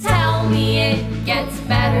gets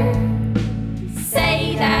better.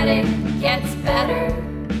 Say that it gets better.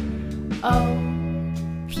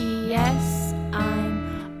 O-P-S,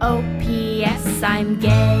 I'm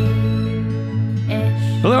gay-ish.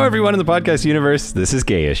 Hello, everyone in the podcast universe. This is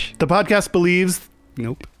Gayish. The podcast believes...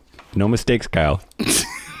 Nope. No mistakes, Kyle.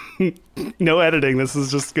 No editing. This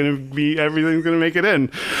is just going to be... Everything's going to make it in.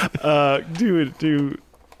 Do...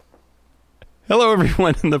 Hello,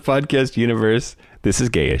 everyone in the podcast universe. This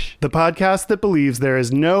is Gayish. The podcast that believes there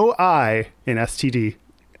is no I in STD.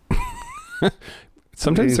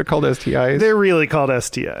 Sometimes they're called STIs. They're really called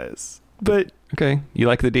STIs. But... Okay, you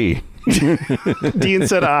like the D. D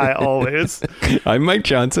instead of I, always. I'm Mike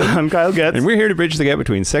Johnson. I'm Kyle Getz. And we're here to bridge the gap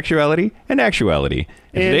between sexuality and actuality.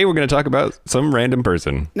 And today we're going to talk about some random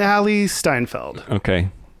person. Ally Steinfeld. Okay.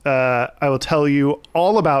 I will tell you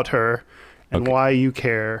all about her and why you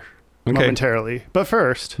care momentarily. But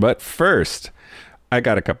first, I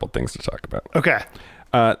got a couple things to talk about. Okay.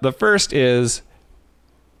 The first is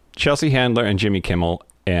Chelsea Handler and Jimmy Kimmel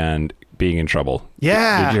and being in trouble.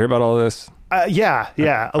 Yeah. Did you hear about all this? Yeah,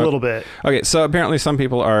 a little bit. Okay, so apparently some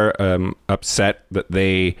people are upset that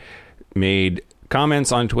they made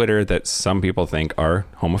comments on Twitter that some people think are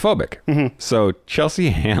homophobic. Mm-hmm. So Chelsea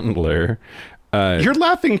Handler... You're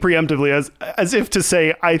laughing preemptively as if to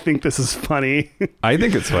say, I think this is funny. I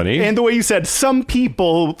think it's funny. And the way you said some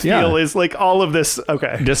people feel is like all of this.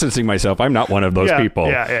 Okay. Distancing myself. I'm not one of those people.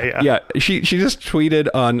 Yeah. She just tweeted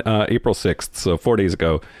on April 6th, so 4 days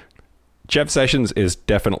ago, Jeff Sessions is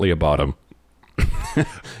definitely a bottom.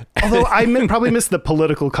 Although I probably missed the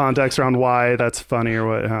political context around why that's funny or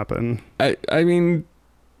what happened. I mean,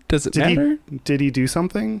 does it matter? Did he do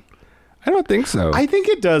something? I don't think so. I think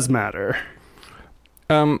it does matter.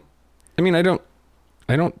 I mean, I don't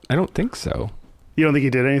think so. You don't think he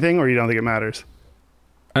did anything, or you don't think it matters?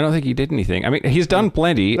 I don't think he did anything. I mean, he's done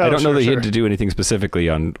plenty. I don't know that he had to do anything specifically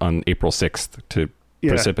on April 6th to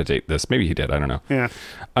precipitate this. Maybe he did. I don't know. Yeah.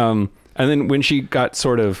 And then when she got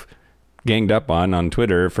sort of ganged up on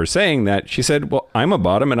Twitter for saying that, she said, well, I'm a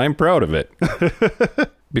bottom and I'm proud of it.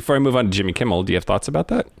 Before I move on to Jimmy Kimmel, do you have thoughts about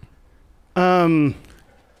that?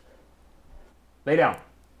 Lay down.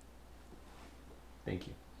 Thank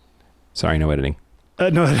you. Sorry, no editing.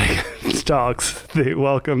 No editing. It's dogs.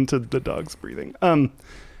 Welcome to the dogs breathing. I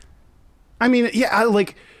mean,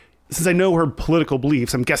 since I know her political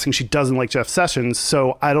beliefs, I'm guessing she doesn't like Jeff Sessions,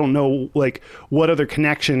 so I don't know, what other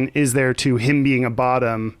connection is there to him being a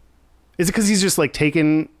bottom? Is it because he's just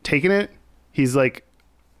taking it? He's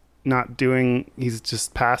not doing. He's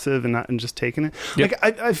just passive and just taking it. Yep.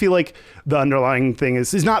 I feel like the underlying thing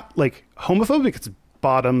is not homophobic. It's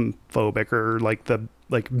bottom phobic, or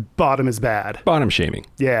bottom is bad. Bottom shaming.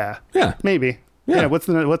 Yeah. Maybe. Yeah. What's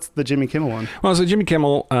the Jimmy Kimmel one? Well, so Jimmy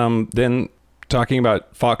Kimmel, then talking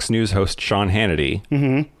about Fox News host Sean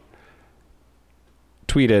Hannity,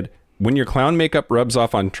 tweeted, "When your clown makeup rubs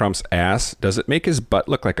off on Trump's ass, does it make his butt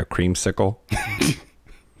look like a creamsicle?"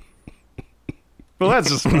 Well, that's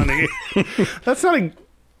just funny. That's not a...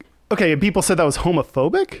 Okay, and people said that was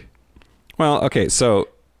homophobic? Well, okay, so,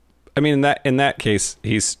 I mean, in that case,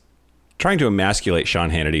 he's trying to emasculate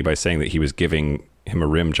Sean Hannity by saying that he was giving him a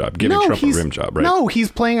rim job, Trump a rim job, right? No,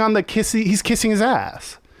 he's playing on he's kissing his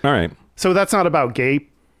ass. All right. So that's not about gay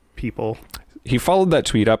people. He followed that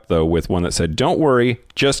tweet up, though, with one that said, "Don't worry,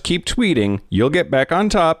 just keep tweeting. You'll get back on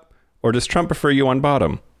top. Or does Trump prefer you on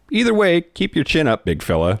bottom? Either way, keep your chin up, big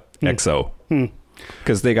fella." XO.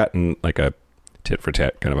 Because they got in a tit for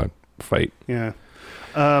tat kind of a fight. Yeah.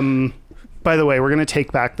 By the way, we're going to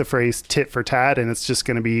take back the phrase tit for tat, and it's just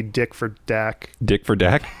going to be dick for dack. Dick for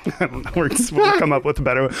dack? I don't know. We'll come up with a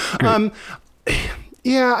better one.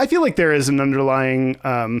 Yeah, I feel like there is an underlying,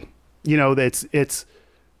 it's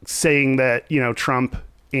saying that, Trump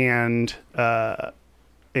and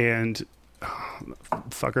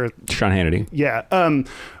fucker Sean Hannity. Yeah.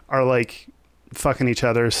 Are fucking each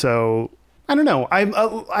other. So I don't know.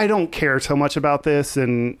 I don't care so much about this,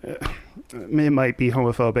 and it might be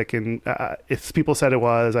homophobic. And if people said it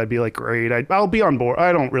was, I'd be great. I'll be on board.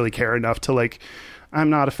 I don't really care enough to I'm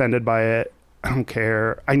not offended by it. I don't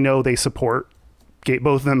care. I know they support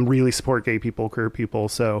both of them really support gay people, queer people.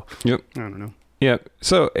 So yep. I don't know. Yeah.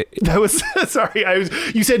 So that was sorry.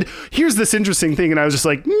 You said, here's this interesting thing. And I was just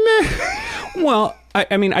meh. Well,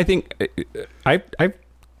 I mean, I think I've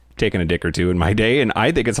taken a dick or two in my day, and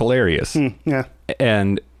I think it's hilarious. Yeah.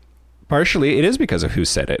 And partially it is because of who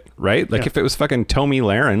said it, right? If it was fucking Tomi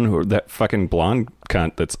Lahren, or that fucking blonde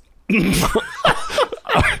cunt that's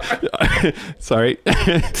sorry,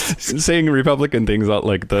 saying Republican things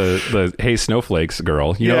like the hey snowflakes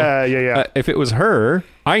girl, you know? Yeah. If it was her,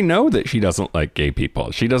 I know that she doesn't like gay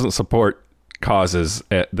people. She doesn't support causes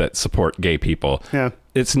that support gay people. Yeah.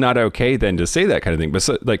 It's not okay then to say that kind of thing. But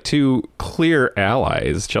so, like, two clear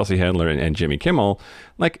allies, Chelsea Handler and Jimmy Kimmel,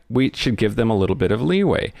 like, we should give them a little bit of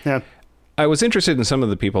leeway. Yeah. I was interested in some of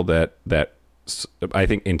the people that I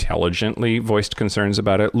think intelligently voiced concerns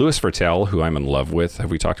about it. Louis Vertel, who I'm in love with.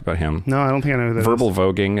 Have we talked about him? No, I don't think I know who that Verbal is.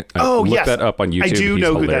 voguing. Oh, look yes. that up on YouTube. I do He's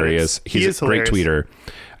know hilarious. who that is. He's a great tweeter.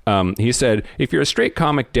 He said, if you're a straight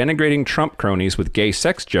comic denigrating Trump cronies with gay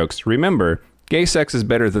sex jokes, remember, gay sex is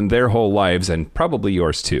better than their whole lives and probably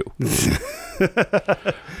yours too.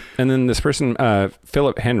 And then this person,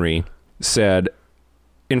 Philip Henry, said,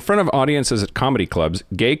 in front of audiences at comedy clubs,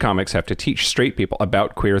 gay comics have to teach straight people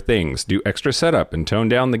about queer things, do extra setup, and tone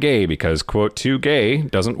down the gay because, quote, too gay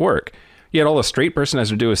doesn't work. Yet all a straight person has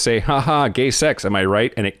to do is say, haha, gay sex, am I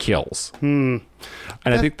right? And it kills. And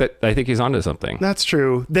I think he's onto something. That's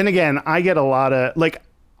true. Then again, I get a lot of, like,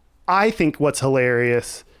 I think what's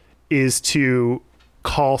hilarious is to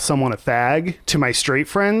call someone a fag to my straight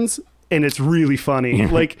friends, and it's really funny.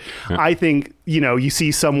 Like, I think, you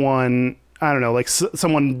see someone, I don't know, like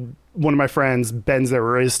one of my friends bends their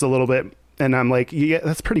wrist a little bit, and I'm like, yeah,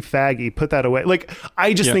 that's pretty faggy. Put that away. Like,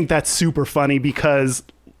 I just think that's super funny because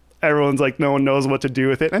everyone's like, no one knows what to do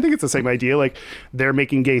with it. And I think it's the same idea. Like, they're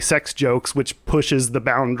making gay sex jokes, which pushes the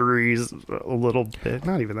boundaries a little bit.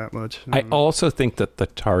 Not even that much. I also think that the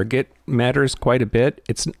target matters quite a bit.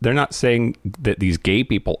 They're not saying that these gay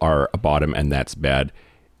people are a bottom and that's bad.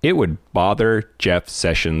 It would bother Jeff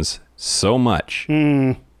Sessions so much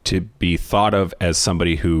to be thought of as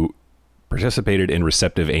somebody who participated in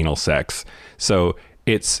receptive anal sex. So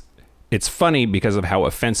it's funny because of how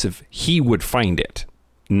offensive he would find it,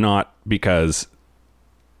 not because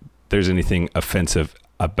there's anything offensive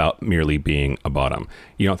about merely being a bottom.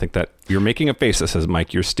 You don't think that? You're making a face that says,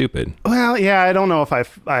 Mike, you're stupid. Well, yeah, I don't know if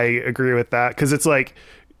I agree with that, because it's like,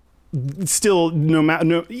 still,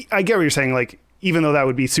 I get what you're saying. Like, even though that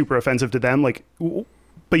would be super offensive to them, like,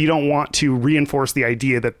 but you don't want to reinforce the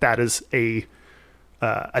idea that is a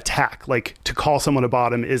attack. Like, to call someone a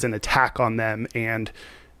bottom is an attack on them, and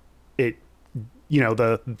it,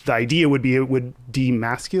 the idea would be it would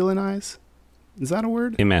demasculinize. Is that a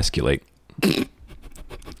word? Emasculate.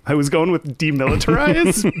 I was going with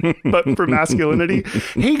demilitarize, but for masculinity.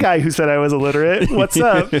 Hey, guy who said I was illiterate. What's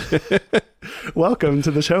up? Welcome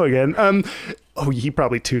to the show again. He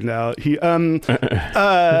probably tuned out.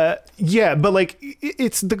 Yeah, but like,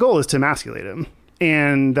 it's the goal is to emasculate him,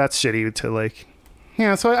 and that's shitty to like.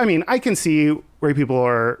 Yeah, so I mean, I can see where people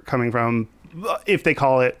are coming from if they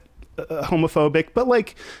call it homophobic, but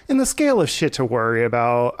like, in the scale of shit to worry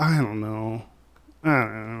about, I don't know.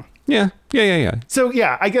 Yeah. So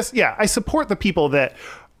yeah, I guess, yeah, I support the people that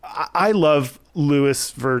I love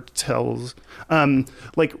Louis Vertel's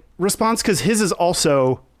like response, because his is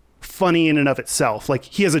also funny in and of itself. Like,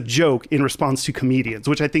 he has a joke in response to comedians,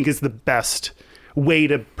 which I think is the best way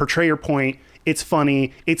to portray your point. It's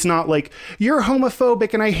funny. It's not like, you're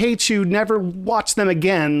homophobic and I hate you, never watch them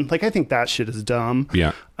again. Like, I think that shit is dumb.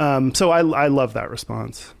 Yeah. So I love that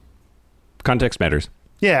response. Context matters.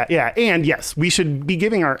 Yeah. And yes, we should be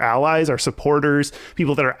giving our allies, our supporters,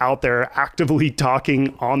 people that are out there actively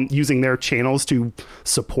talking on using their channels to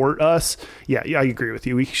support us. Yeah, I agree with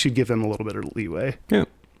you. We should give them a little bit of leeway. Yeah.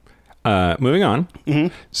 Moving on.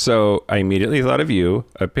 Mm-hmm. So I immediately thought of you.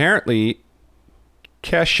 Apparently,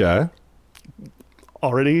 Kesha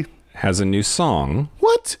already has a new song.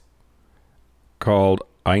 What? Called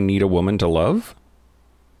I Need a Woman to Love.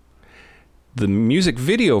 The music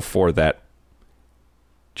video for that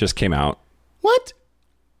just came out. What?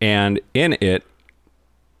 And in it,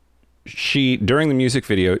 during the music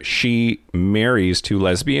video, she marries two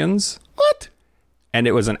lesbians. What? And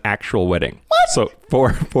it was an actual wedding. What? So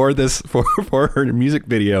for her music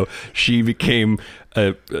video, she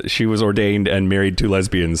was ordained and married two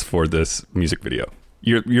lesbians for this music video.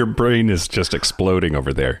 Your brain is just exploding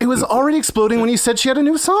over there. It was already exploding when you said she had a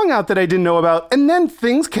new song out that I didn't know about, and then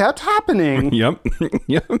things kept happening. Yep.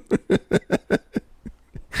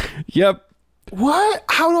 What?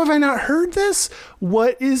 How have I not heard this?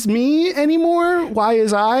 What is me anymore? Why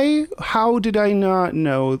is I? How did I not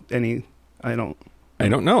know any? I don't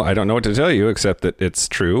know. I don't know what to tell you, except that it's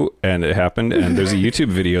true and it happened. And there's a YouTube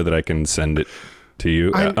video that I can send it to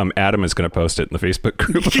you. Adam is going to post it in the Facebook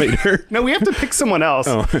group later. No, we have to pick someone else.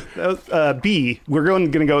 B. We're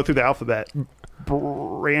going to go through the alphabet.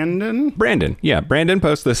 Brandon. Yeah. Brandon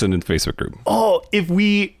post this in the Facebook group. Oh, if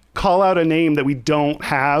we call out a name that we don't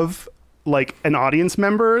have, like an audience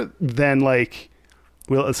member, then like,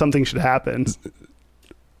 something should happen.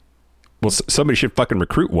 Well, somebody should fucking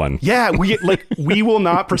recruit one. Yeah, we will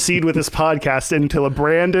not proceed with this podcast until a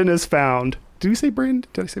Brandon is found. Did we say Brandon?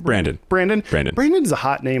 Did I say Brandon? Brandon. Brandon. Brandon's a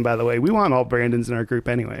hot name, by the way. We want all Brandons in our group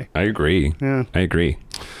anyway. I agree. Yeah. I agree.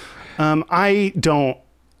 I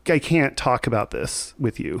can't talk about this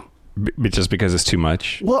with you. Just because it's too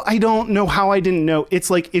much? Well, I don't know how I didn't know. It's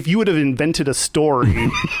like if you would have invented a story.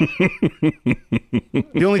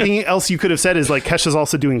 The only thing else you could have said is like Kesha's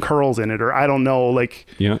also doing curls in it, or I don't know. Like,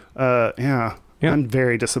 Yeah. Yeah. I'm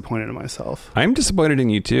very disappointed in myself. I'm disappointed in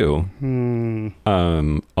you too.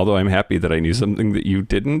 Although I'm happy that I knew something that you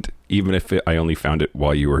didn't, even if I only found it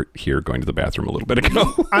while you were here going to the bathroom a little bit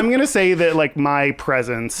ago. I'm going to say that like my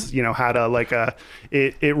presence, had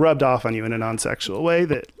it rubbed off on you in a non-sexual way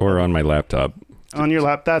that. Or on my laptop. On your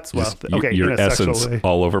lap. That's okay. Your in a sexual essence way.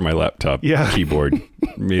 all over my laptop keyboard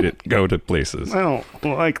made it go to places. I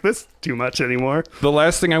don't like this too much anymore. The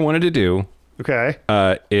last thing I wanted to do Okay.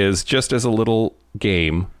 is just as a little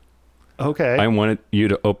game. Okay. I wanted you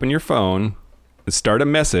to open your phone, start a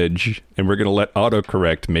message, and we're going to let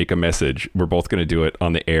autocorrect make a message. We're both going to do it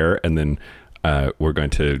on the air, and then we're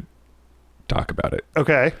going to talk about it.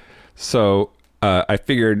 Okay. So I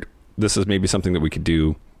figured this is maybe something that we could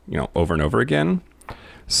do, over and over again.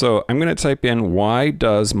 So I'm going to type in, why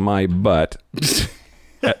does my butt?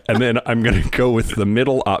 And then I'm going to go with the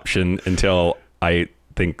middle option until I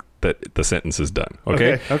think that the sentence is done.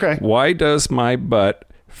 Okay. Why does my butt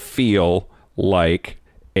feel like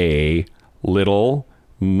a little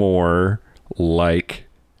more like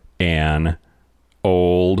an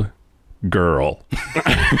old girl?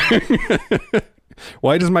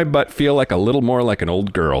 Why does my butt feel like a little more like an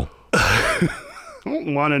old girl? I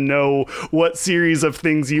don't want to know what series of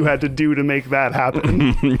things you had to do to make that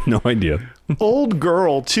happen. No idea. Old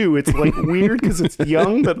girl, too. It's like weird because it's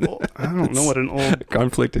young, but I don't know what an old...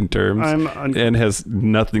 Conflict in terms and has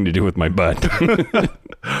nothing to do with my butt.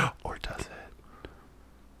 Or does it?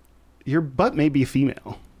 Your butt may be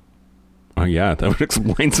female. Oh, yeah. That would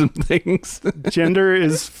explain some things. Gender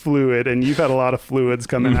is fluid, and you've had a lot of fluids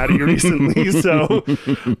coming out of you recently. So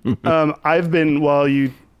I've been, while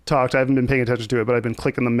you talked, I haven't been paying attention to it, but I've been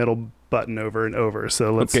clicking the middle button over and over.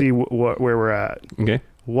 So let's see where we're at. Okay.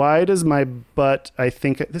 Why does my butt, I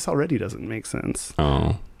think, this already doesn't make sense.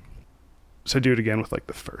 Oh. So do it again with like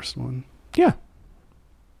the first one. Yeah.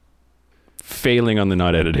 Failing on the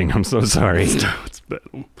not editing. I'm so sorry. It's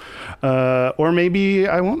better. Or maybe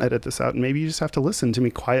I won't edit this out, and maybe you just have to listen to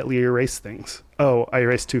me quietly erase things. Oh, I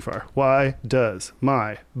erased too far. Why does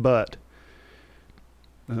my butt...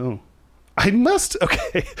 Oh.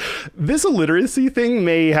 Okay. This illiteracy thing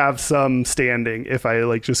may have some standing if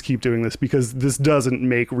I just keep doing this, because this doesn't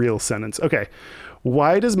make real sentence. Okay.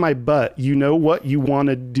 Why does my butt, you know what you want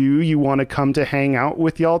to do? You want to come to hang out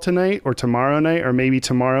with y'all tonight or tomorrow night or maybe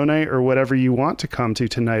tomorrow night or whatever you want to come to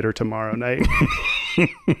tonight or tomorrow night.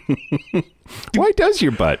 Why does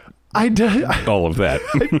your butt? I all of that.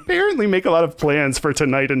 I apparently make a lot of plans for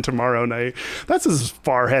tonight and tomorrow night. That's as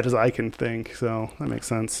far ahead as I can think. So that makes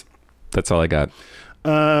sense. That's all I got.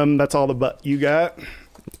 That's all the butt you got.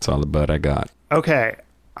 That's all the butt I got. Okay.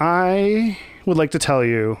 I would like to tell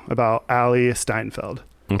you about Ally Steinfeld.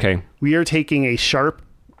 Okay. We are taking a sharp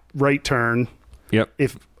right turn. Yep.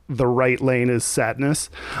 If the right lane is sadness.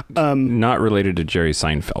 Not related to Jerry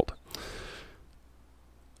Seinfeld.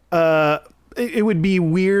 It would be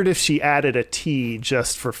weird if she added a T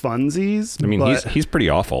just for funsies. I mean, he's pretty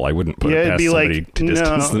awful. I wouldn't put it past somebody to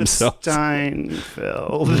distance themselves.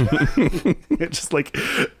 Steinfeld. It's just like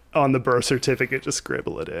on the birth certificate, just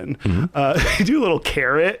scribble it in. Mm-hmm. Do a little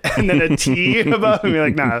caret and then a T above and be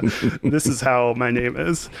like, nah, this is how my name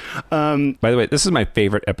is. By the way, this is my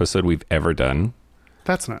favorite episode we've ever done.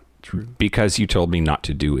 That's not true. Because you told me not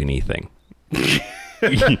to do anything.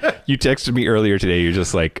 You texted me earlier today. You're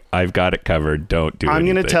just like, I've got it covered. Don't do anything. I'm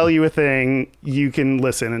going to tell you a thing. You can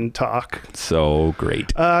listen and talk. So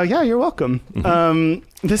great. Yeah, you're welcome.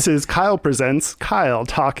 Mm-hmm. This is Kyle Presents Kyle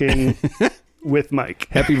Talking with Mike.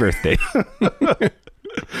 Happy birthday.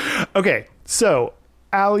 Okay, so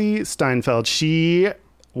Ally Steinfeld, she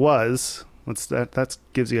was... that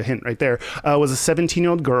gives you a hint right there. Was a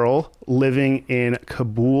 17-year-old girl living in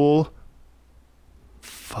Kabul.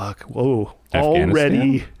 Whoa.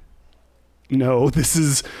 Already. No, this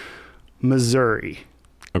is Missouri.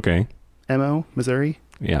 Okay. MO, Missouri?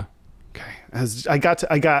 Yeah. Okay. I got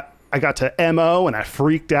to MO and I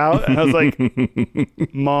freaked out and I was like,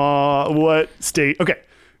 what state? Okay.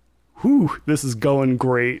 Whew, this is going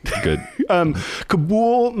great. Good.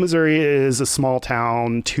 Kabul, Missouri is a small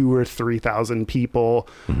town, 2,000 or 3,000 people,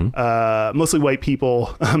 mostly white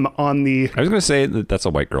people. I was going to say that's a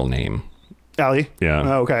white girl name. Ally?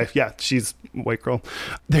 Yeah. Okay. Yeah, she's a white girl.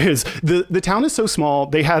 The town is so small.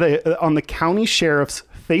 They had on the county sheriff's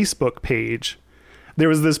Facebook page, there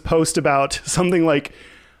was this post about something like,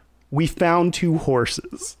 "We found 2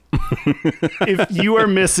 horses. If you are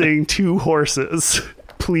missing 2 horses,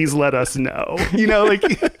 please let us know." You know, like,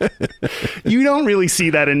 you don't really see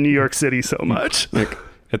that in New York City so much. Like,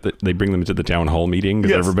 they bring them to the town hall meeting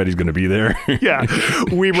because everybody's going to be there. Yeah.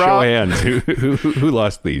 We show hands. Who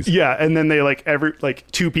lost these? Yeah. And then they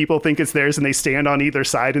 2 people think it's theirs, and they stand on either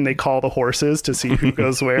side and they call the horses to see who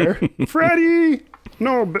goes where. Freddie.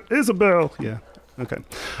 No, Isabel. Yeah. Okay.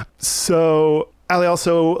 So Ally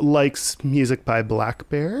also likes music by Black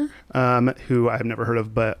Bear, who I've never heard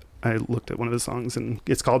of, but I looked at one of his songs and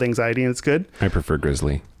it's called Anxiety and it's good. I prefer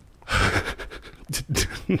Grizzly.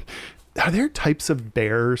 Are there types of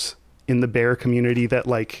bears in the bear community that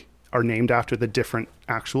are named after the different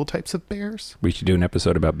actual types of bears? We should do an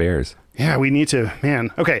episode about bears. Yeah, we need to,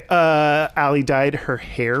 man. Okay. Ally dyed her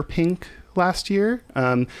hair pink last year.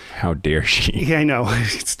 How dare she? Yeah, I know.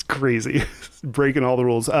 It's crazy. Breaking all the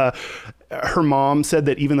rules. Her mom said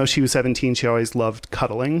that even though she was 17, she always loved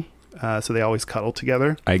cuddling. So they always cuddle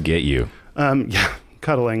together. I get you. Yeah,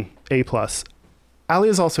 cuddling, A+. Ally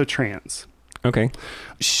is also trans. Okay.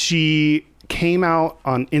 She came out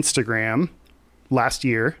on Instagram last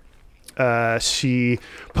year. She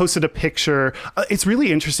posted a picture. It's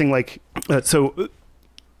really interesting. So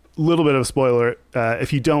little bit of a spoiler.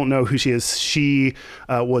 If you don't know who she is, she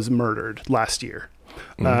was murdered last year.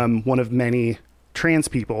 One of many trans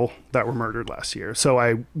people that were murdered last year. So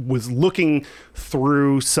I was looking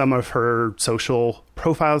through some of her social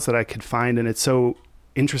profiles that I could find, and it's so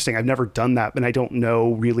interesting. I've never done that, and I don't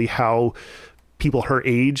know really how people her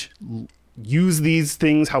age use these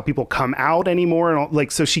things, how people come out anymore.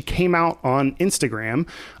 And so she came out on Instagram.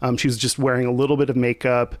 She was just wearing a little bit of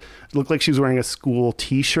makeup. It looked like she was wearing a school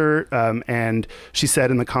t-shirt. And she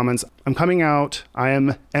said in the comments, "I'm coming out. I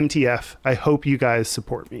am MTF. I hope you guys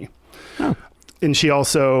support me." Oh. And she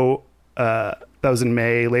also, that was in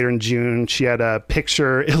May. Later in June, she had a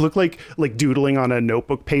picture. It looked like doodling on a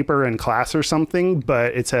notebook paper in class or something,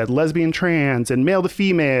 but it said lesbian, trans, and male to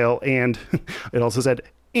female. And it also said,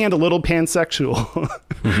 and a little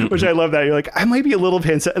pansexual, which I love that. You're like, I might be a little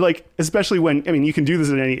pansexual, especially when, I mean, you can do this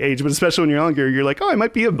at any age, but especially when you're younger, you're like, oh, I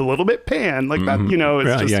might be a little bit pan. Like that, you know,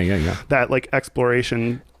 it's just that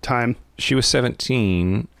exploration time. She was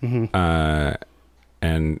 17,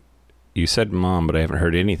 and you said mom, but I haven't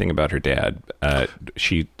heard anything about her dad.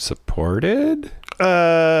 She supported?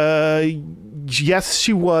 Yes,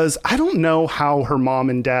 she was. I don't know how her mom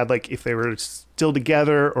and dad, if they were still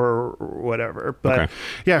together or whatever. But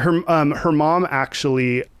yeah, her mom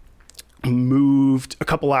actually moved a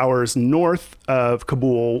couple hours north of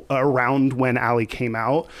Kabul around when Ally came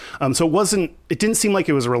out. So it didn't seem like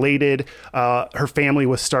it was related. Her family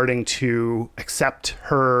was starting to accept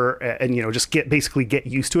her and, just basically get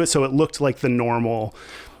used to it. So it looked like the normal,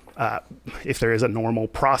 if there is a normal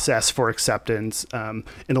process for acceptance. In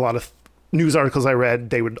a lot of news articles I read,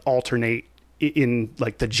 they would alternate in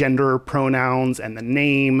the gender pronouns and the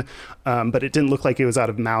name. But it didn't look like it was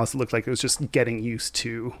out of malice. It looked like it was just getting used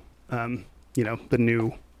to the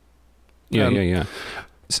new. Yeah.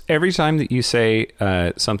 Every time that you say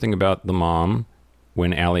something about the mom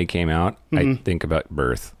when Ally came out, I think about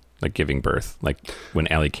birth, giving birth, when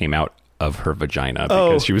Ally came out of her vagina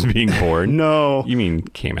because she was being born. No. You mean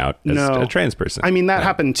came out as a trans person. I mean, that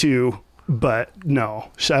happened too, but no,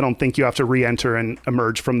 I don't think you have to re-enter and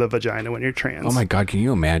emerge from the vagina when you're trans. Oh my God, can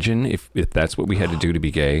you imagine if that's what we had to do to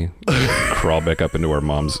be gay? Crawl back up into our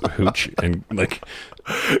mom's hooch and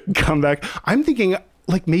come back. I'm thinking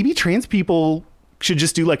maybe trans people should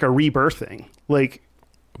just do a rebirthing.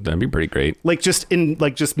 That'd be pretty great.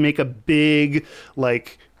 Just make a big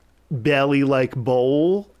belly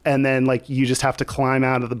bowl, and then you just have to climb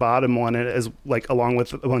out of the bottom one as along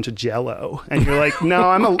with a bunch of jello, and you're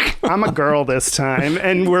no, I'm a girl this time,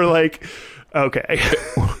 and we're okay,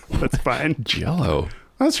 that's fine. Jello.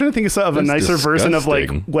 I was trying to think of a nicer version of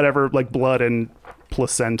whatever blood and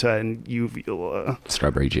placenta and uvula.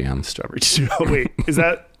 Strawberry jam. Oh, wait,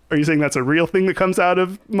 are you saying that's a real thing that comes out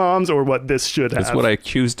of moms, or what this should have? That's what I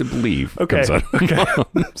choose to believe. Okay. Comes out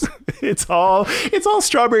of moms. It's all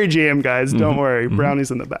strawberry jam, guys. Don't worry.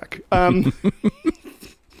 Brownies in the back. I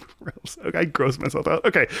gross myself out.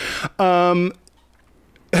 Okay.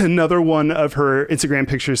 Another one of her Instagram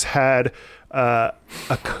pictures had,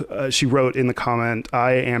 she wrote in the comment,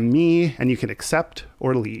 "I am me and you can accept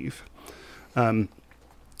or leave."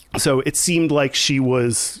 So it seemed like she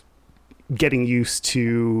was getting used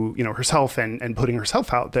to, herself and putting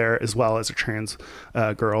herself out there as well as a trans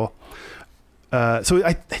girl. So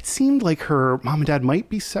it seemed like her mom and dad might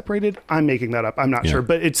be separated. I'm making that up. I'm not sure.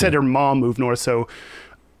 But it said her mom moved north. So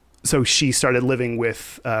so she started living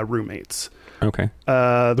with roommates. Okay.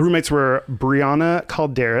 The roommates were Brianna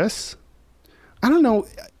Calderas. I don't know.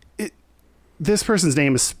 This person's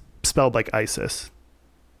name is spelled like ISIS.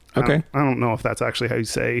 Okay. I don't know if that's actually how you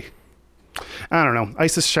say. I don't know.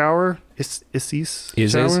 Isis Shower? Isis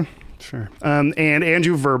Shower? Sure. And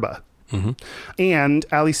Andrew Verba. Mm-hmm. And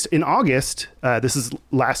Ally, in August, this is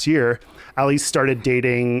last year, Ally started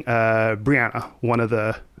dating Brianna, one of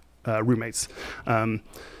the roommates.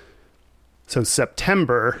 So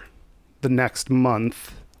September, the next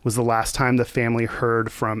month, was the last time the family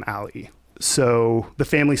heard from Ally. So the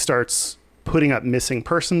family starts putting up missing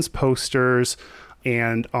persons posters,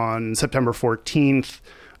 and on September 14th,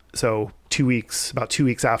 so about 2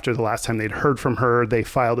 weeks after the last time they'd heard from her, they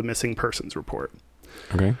filed a missing persons report.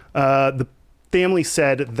 Okay. The family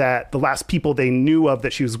said that the last people they knew of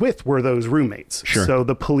that she was with were those roommates. Sure. So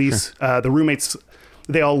the police, the roommates,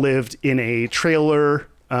 they all lived in a trailer,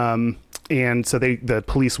 and so the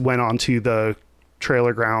police went onto the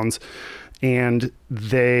trailer grounds, and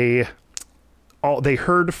they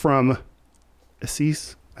heard from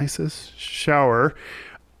Isis Shower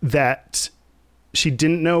that she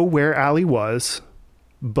didn't know where Ally was,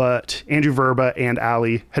 but Andrew Verba and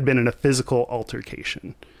Ally had been in a physical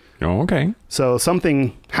altercation. Oh, okay. So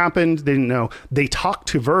something happened. They didn't know. They talked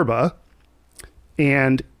to Verba,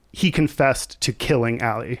 and he confessed to killing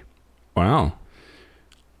Ally. Wow.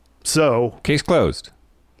 So Case closed.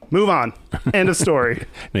 move on. End of story.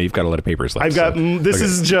 No, you've got a lot of papers left. I've got, this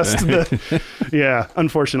is just the, yeah,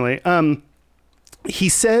 unfortunately. He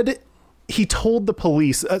said he told the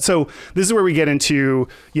police. So this is where we get into,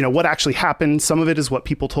 what actually happened. Some of it is what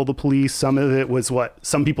people told the police. Some of it was what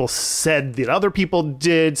some people said that other people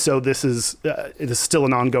did. So it is still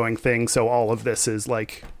an ongoing thing. So all of this is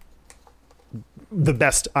like the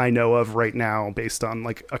best I know of right now based on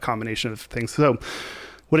like a combination of things. So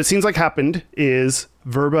what it seems like happened is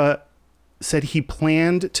Verba said he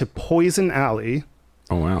planned to poison Ally.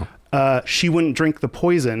 Oh, wow. She wouldn't drink the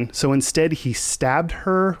poison, so instead he stabbed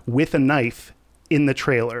her with a knife in the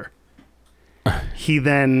trailer. He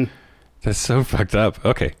then... That's so fucked up.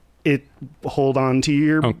 Okay. Hold on to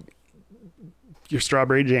your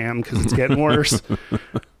strawberry jam, because it's getting worse.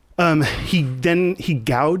 He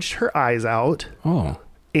gouged her eyes out. Oh.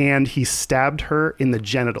 And he stabbed her in the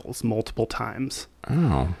genitals multiple times.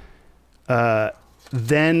 Oh.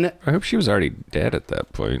 Then... I hope she was already dead at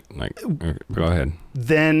that point. Like, go ahead.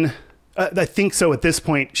 Then... I think so. At this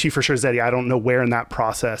point, she for sure is dead. I don't know where in that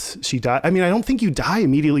process she died. I mean, I don't think you die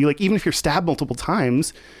immediately. Like, even if you're stabbed multiple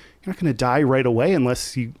times, you're not going to die right away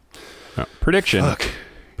unless you... Prediction. Fuck.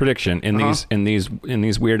 Prediction. In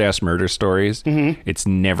these weird ass murder stories, it's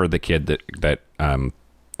never the kid that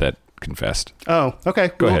confessed. Oh,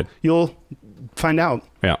 okay. Go ahead. You'll find out.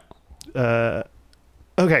 Yeah.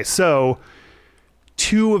 Okay, so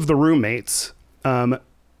two of the roommates, Brianna,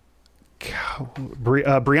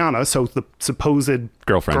 so the supposed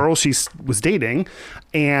girlfriend girl she was dating,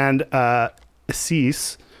 and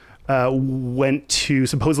Isis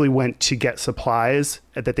supposedly went to get supplies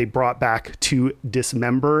that they brought back to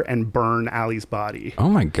dismember and burn Ally's body. Oh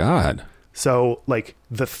my God. So like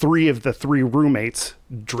the three roommates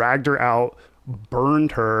dragged her out,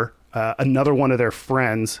 burned her. Another one of their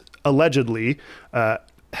friends allegedly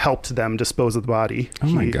helped them dispose of the body. Oh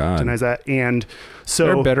my God. Denies that. And so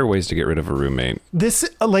there are better ways to get rid of a roommate. This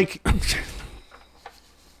I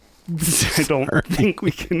don't think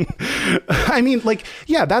we can. I mean, like,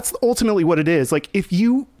 yeah, that's ultimately what it is. Like, if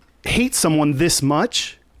you hate someone this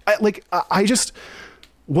much, I just,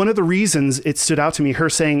 one of the reasons it stood out to me, her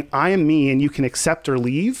saying, I am me and you can accept or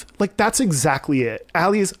leave. Like, that's exactly it.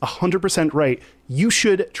 Ally is 100% right.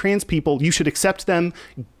 Trans people, you should accept them,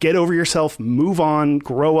 get over yourself, move on,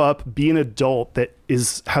 grow up, be an adult that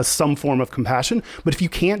has some form of compassion. But if you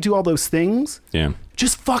can't do all those things,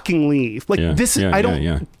 just fucking leave. Like I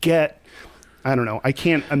don't get, I don't know. I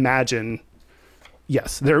can't imagine.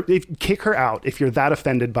 Yes. Kick her out if you're that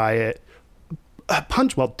offended by it.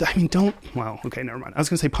 Punch. Well, I mean, okay, never mind. I was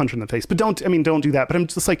going to say punch her in the face, but don't do that. But I'm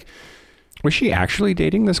just like, was she actually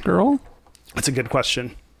dating this girl? That's a good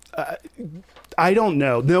question. I don't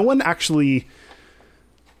know. No one actually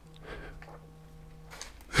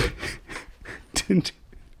didn't.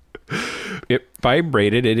 It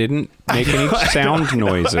vibrated. It didn't make any sound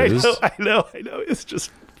noises. I know. It's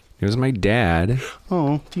just. It was my dad.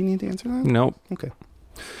 Oh, do you need to answer that? Nope. Okay.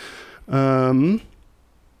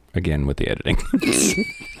 Again with the editing.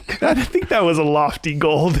 I think that was a lofty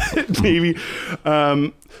goal. Maybe.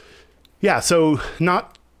 Yeah. So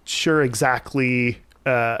not sure exactly.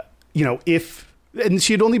 And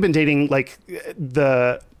she had only been dating like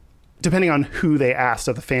the depending on who they asked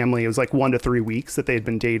of the family, it was like 1 to 3 weeks that they had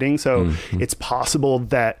been dating. So it's possible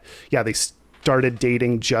that, they started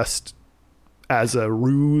dating just as a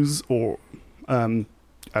ruse, or I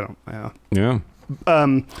don't. Yeah.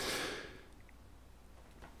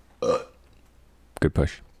 Good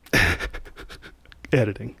push.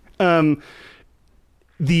 Editing.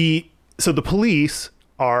 The police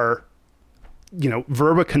are,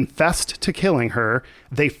 Verba confessed to killing her.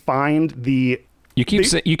 They find the. You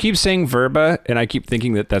keep saying Verba, and I keep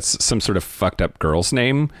thinking that that's some sort of fucked up girl's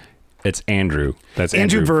name. It's Andrew. That's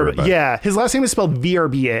Andrew Verba. Yeah, his last name is spelled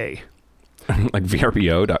VRBA. Like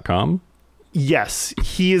VRBO.com? Yes,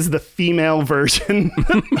 he is the female version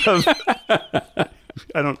of.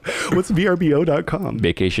 What's VRBO.com?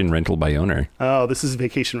 Vacation rental by owner. Oh, this is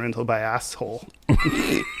vacation rental by asshole.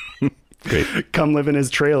 Great. Come live in his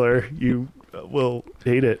trailer. You will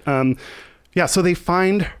hate it. So they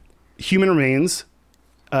find human remains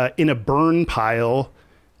in a burn pile,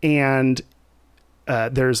 and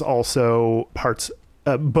there's also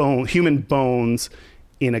human bones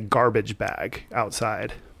in a garbage bag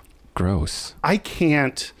outside. Gross. I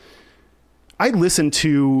listen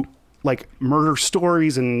to like murder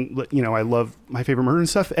stories, and I love My Favorite Murder and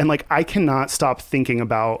stuff, and like I cannot stop thinking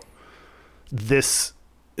about this,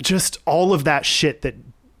 just all of that shit that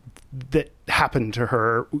happened to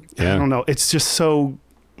her. Yeah. I don't know. It's just so.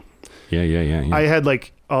 Yeah. I had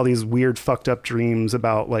like all these weird fucked up dreams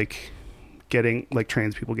about like getting like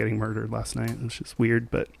trans people getting murdered last night. It was just weird,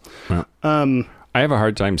 but well, I have a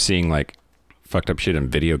hard time seeing like fucked up shit in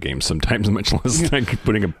video games sometimes, much less like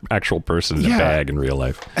putting an actual person in a bag in real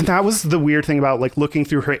life. And that was the weird thing about like looking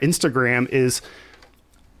through her Instagram is,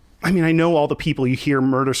 I mean, I know all the people you hear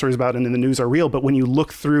murder stories about and in the news are real, but when you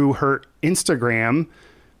look through her Instagram,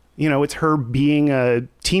 it's her being a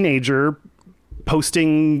teenager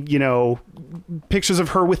posting, pictures of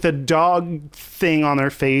her with a dog thing on their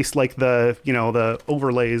face, like the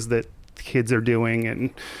overlays that kids are doing.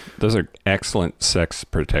 And those are excellent sex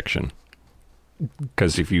protection.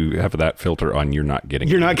 Because if you have that filter on, you're not getting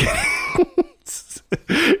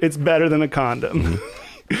it's better than a condom.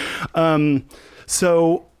 Mm-hmm.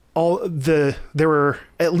 So there were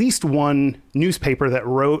at least one newspaper that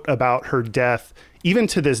wrote about her death, even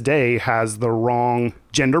to this day, has the wrong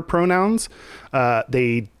gender pronouns.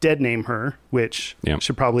 They dead name her, which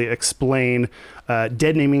should probably explain.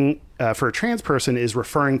 Dead naming for a trans person is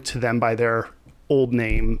referring to them by their old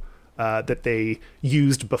name that they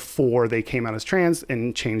used before they came out as trans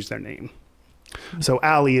and changed their name. So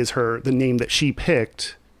Ally is the name that she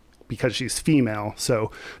picked because she's female. So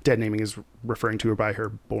dead naming is referring to her by her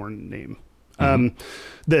born name. Mm-hmm.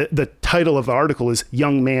 The title of the article is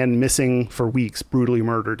 "Young Man Missing for Weeks, Brutally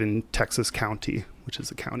Murdered in Texas County," which is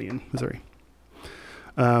a county in Missouri.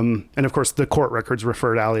 And of course the court records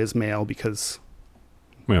refer to Ally as male because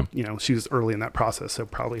she was early in that process, so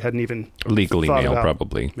probably hadn't even legally male,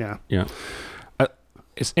 probably. Yeah.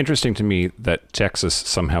 It's interesting to me that Texas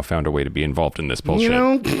somehow found a way to be involved in this bullshit.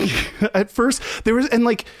 At first there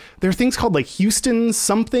are things called like Houston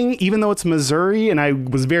something, even though it's Missouri, and I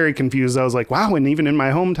was very confused. I was like, wow, and even in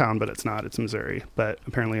my hometown, but it's not. It's Missouri. But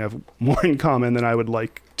apparently I have more in common than I would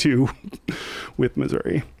like to with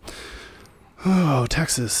Missouri. Oh,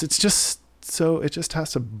 Texas. It's just. So it just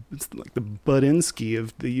it's like the Budinsky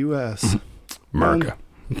of the U.S. America.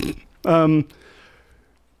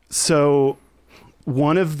 So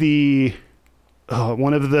one of the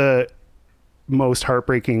most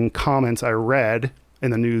heartbreaking comments I read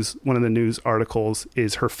in the news, one of the news articles,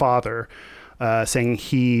 is her father saying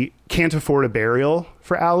he can't afford a burial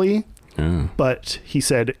for Ally, but he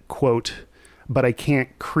said, quote, "But I can't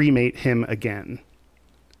cremate him again."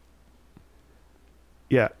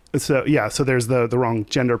 Yeah. So there's the wrong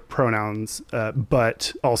gender pronouns,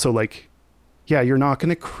 but also like, you're not going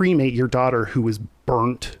to cremate your daughter who was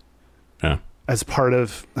burnt as part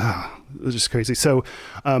of, it was just crazy. So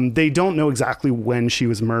they don't know exactly when she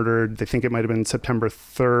was murdered. They think it might've been September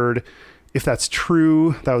 3rd. If that's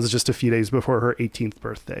true, that was just a few days before her 18th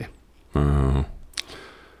birthday.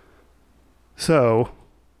 So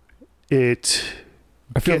I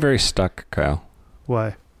feel very stuck, Kyle.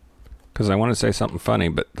 Why? Because I want to say something funny,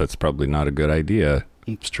 but that's probably not a good idea.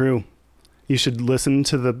 It's true. You should listen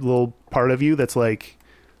to the little part of you that's like...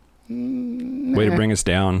 Way to bring us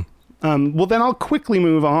down. Well, then I'll quickly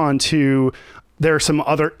move on to... There are some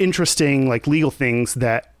other interesting like legal things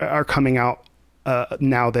that are coming out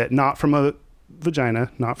now, that not from a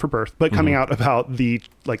vagina, not for birth, but coming out about the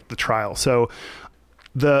trial. So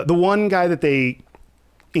the one guy that they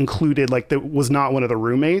included, like, that was not one of the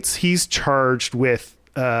roommates, he's charged with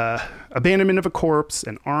abandonment of a corpse,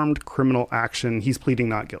 and armed criminal action. He's pleading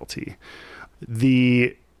not guilty.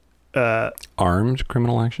 The Armed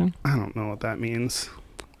criminal action? I don't know what that means.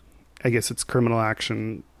 I guess it's criminal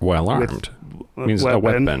action. Well armed. Means a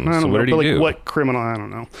weapon. So what did he do? What criminal? I don't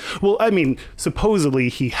know. Well, I mean, supposedly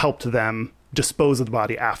he helped them dispose of the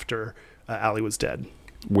body after Ally was dead.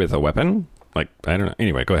 With a weapon? Like, I don't know.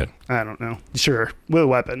 Anyway, go ahead. I don't know. Sure. With a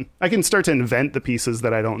weapon. I can start to invent the pieces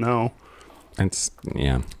that I don't know.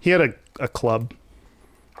 Yeah. He had a club.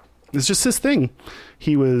 It's just his thing.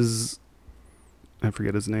 He was... I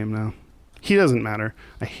forget his name now. He doesn't matter.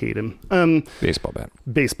 I hate him. Baseball bat.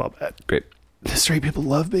 Baseball bat. Great. Straight people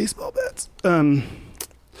love baseball bats.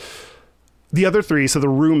 The other three, so the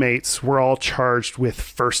roommates, were all charged with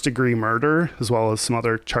first-degree murder, as well as some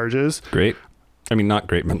other charges. Great. I mean, not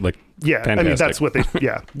great, but like, yeah, fantastic. I mean, that's what they,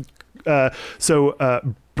 yeah. So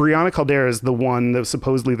Brianna Caldera is the one that was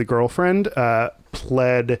supposedly the girlfriend,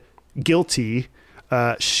 pled guilty.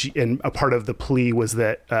 And a part of the plea was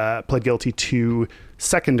that pled guilty to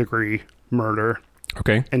second-degree murder.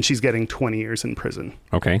 Okay. And she's getting 20 years in prison.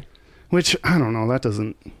 Okay. Which, I don't know, that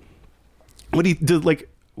doesn't... What do you...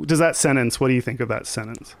 does that sentence... What do you think of that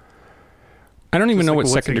sentence? I don't even know what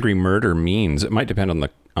second degree murder means. It might depend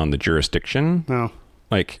on the jurisdiction. No.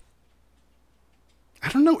 Like... I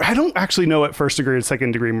don't know. I don't actually know what first degree and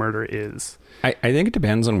second degree murder is. I think it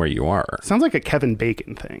depends on where you are. Sounds like a Kevin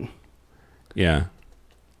Bacon thing. Yeah.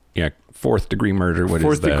 Yeah. Fourth degree murder. What is that?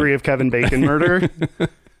 Fourth degree of Kevin Bacon murder.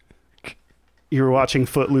 You were watching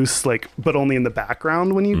Footloose, but only in the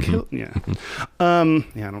background when you kill. Yeah.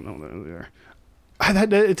 Yeah, I don't know what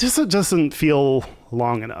that is. It just doesn't feel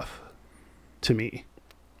long enough to me.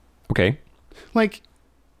 Okay. Like,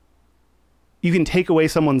 you can take away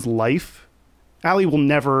someone's life. Ally will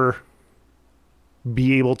never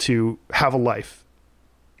be able to have a life.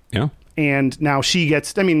 Yeah. And now she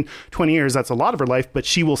gets, 20 years, that's a lot of her life, but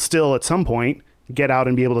she will still at some point get out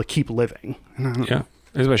and be able to keep living. Yeah.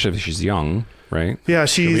 Especially if she's young, right? Yeah,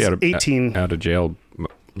 she's 18. Out of jail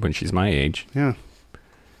when she's my age. Yeah.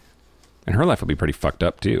 And her life will be pretty fucked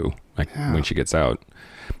up too, when she gets out.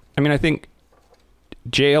 I mean, I think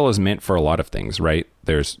jail is meant for a lot of things, right?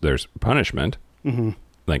 There's punishment. Mm-hmm.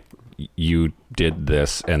 Like, you did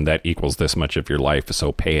this and that equals this much of your life,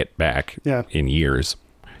 so pay it back in years.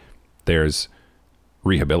 There's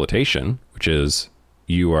rehabilitation, which is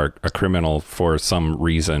you are a criminal for some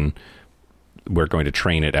reason. We're going to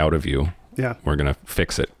train it out of you. Yeah. We're going to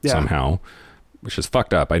fix it somehow, which is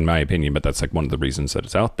fucked up in my opinion, but that's like one of the reasons that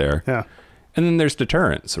it's out there. Yeah. And then there's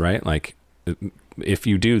deterrence, right? Like, if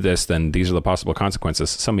you do this, then these are the possible consequences.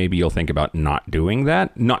 So maybe you'll think about not doing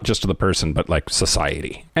that, not just to the person, but like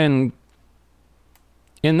society. And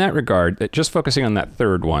in that regard, just focusing on that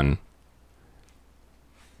third one,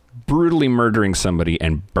 brutally murdering somebody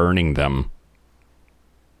and burning them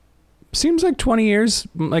seems like 20 years,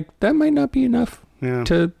 like that might not be enough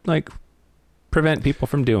to like prevent people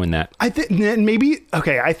from doing that. I think maybe,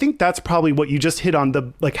 okay, I think that's probably what you just hit on,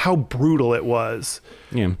 the like how brutal it was.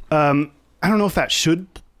 Yeah. I don't know if that should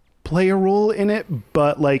play a role in it,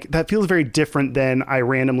 but like that feels very different than I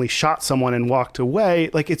randomly shot someone and walked away.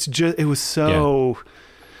 Like it was so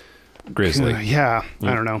grisly. I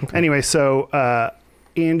don't know. Okay. Anyway, so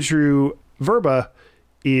Andrew Verba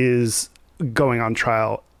is going on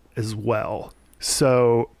trial as well.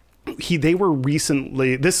 So they were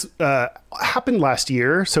recently, this happened last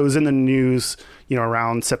year, so it was in the news,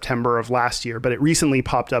 around September of last year, but it recently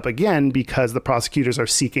popped up again because the prosecutors are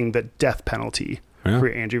seeking the death penalty for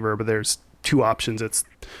Andrew Verba. There's two options. It's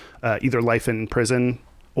either life in prison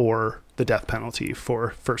or the death penalty for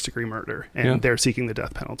first degree murder, and they're seeking the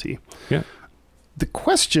death penalty. Yeah. The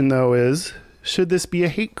question though is, should this be a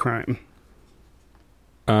hate crime?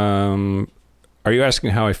 Are you asking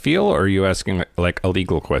how I feel, or are you asking like a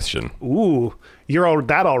legal question? Ooh,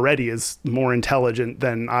 that already is more intelligent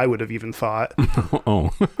than I would have even thought.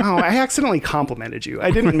 I accidentally complimented you. I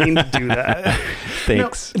didn't mean to do that.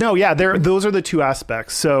 Thanks. No, those are the two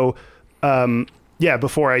aspects. So,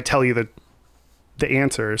 before I tell you the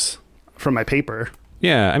answers from my paper.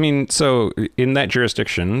 Yeah, I mean, so in that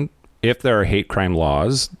jurisdiction, if there are hate crime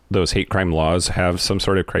laws, those hate crime laws have some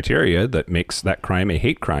sort of criteria that makes that crime a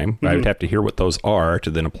hate crime. Mm-hmm. I would have to hear what those are to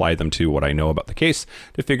then apply them to what I know about the case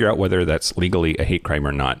to figure out whether that's legally a hate crime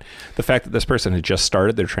or not. The fact that this person had just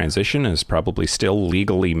started their transition is probably still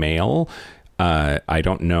legally male. I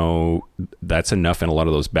don't know. That's enough in a lot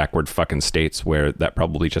of those backward fucking states where that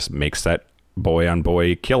probably just makes that boy on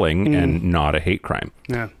boy killing and not a hate crime.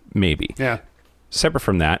 Yeah. Maybe. Yeah. Separate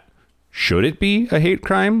from that, should it be a hate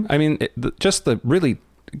crime? I mean, just the really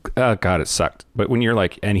oh God, it sucked. But when you're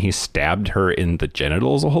like, and he stabbed her in the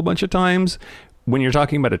genitals a whole bunch of times, when you're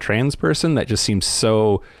talking about a trans person, that just seems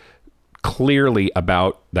so clearly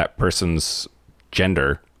about that person's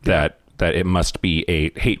gender that it must be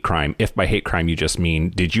a hate crime. If by hate crime you just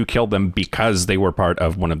mean, did you kill them because they were part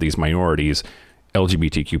of one of these minorities,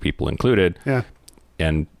 LGBTQ people included? Yeah.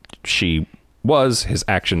 And she was, his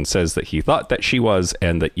action says that he thought that she was,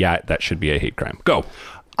 and that, yeah, that should be a hate crime. Go.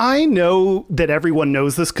 I know that everyone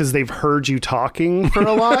knows this because they've heard you talking for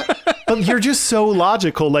a lot, but you're just so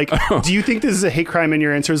logical. Like, do you think this is a hate crime? And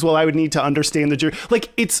your answer is, well, I would need to understand the jury. Like,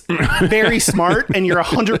 it's very smart and you're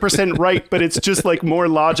 100% right, but it's just like more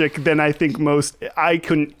logic than I think I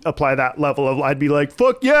couldn't apply that level of, I'd be like,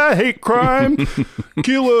 fuck yeah, hate crime,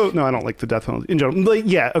 kilo. No, I don't like the death penalty in general. Like,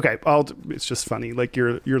 yeah, okay. It's just funny. Like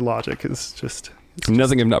your logic is just...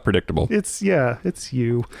 nothing if not predictable. It's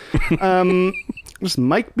you. Just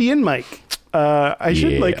Mike being Mike. I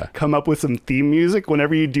should like come up with some theme music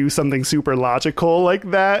whenever you do something super logical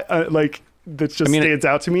like that. That just stands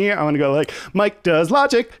out to me. I want to go like, Mike does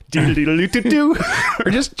logic. Do.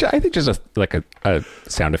 Or just, I think just a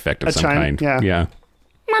sound effect of some chime, kind. Yeah.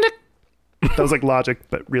 That was like logic,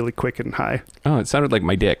 but really quick and high. Oh, it sounded like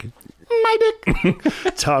my dick. My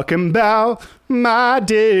dick. Talking about my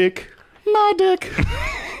dick. My dick.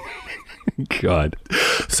 God.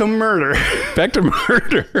 So murder. Back to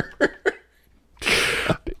murder.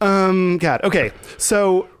 God. Okay.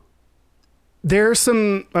 So there's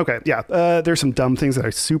some dumb things that I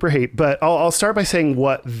super hate, but I'll start by saying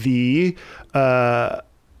what the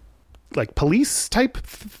like police type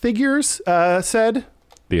figures said.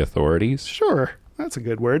 The authorities? Sure. That's a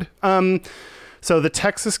good word. So the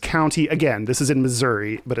Texas County, again, this is in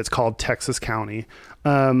Missouri, but it's called Texas County.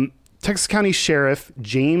 Texas County Sheriff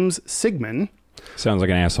James Sigmund. Sounds like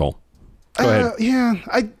an asshole. Go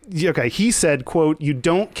ahead. Okay. He said, quote, "You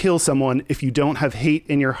don't kill someone if you don't have hate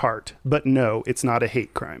in your heart, but no, it's not a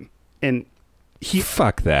hate crime." And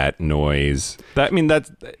fuck that noise.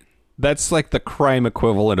 That's like the crime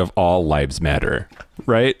equivalent of all lives matter,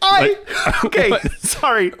 right? Okay.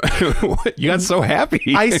 Sorry. You got so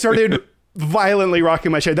happy. I started violently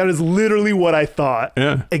rocking my chair. That is literally what I thought.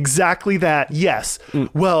 Yeah. Exactly that. Yes.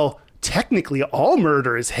 Well, technically all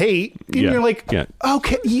murder is hate. And you're like,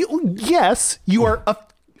 okay, yes, you are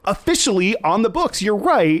officially on the books. You're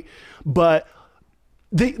right. But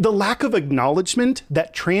the lack of acknowledgement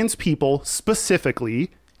that trans people specifically,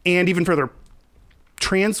 and even further,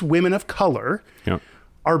 trans women of color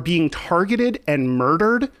are being targeted and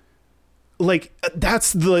murdered. Like,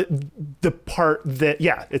 that's the part that,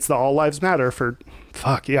 it's the all lives matter for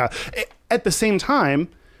fuck. Yeah. At the same time,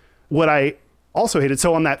 what I also hated,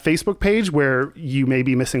 so on that Facebook page where you may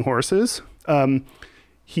be missing horses,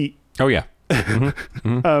 he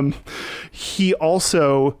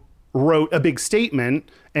also wrote a big statement,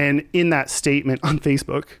 and in that statement on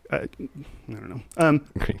Facebook, I don't know.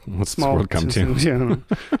 Okay, what's the world come to?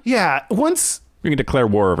 Once we can declare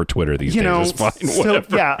war over Twitter these days. It's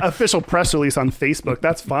fine. Official press release on Facebook.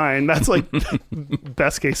 That's fine. That's like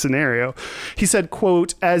best case scenario. He said,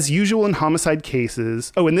 quote, "As usual in homicide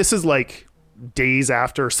cases." Oh, and this is like days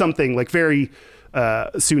after, something like very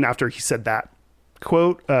soon after he said that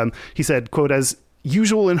quote. He said, quote, "As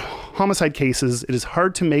usual in homicide cases, it is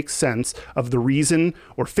hard to make sense of the reason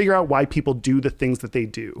or figure out why people do the things that they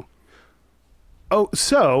do." Oh,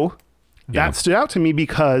 so that stood out to me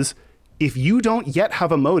because if you don't yet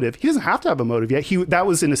have a motive, he doesn't have to have a motive yet. That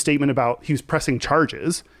was in a statement about he was pressing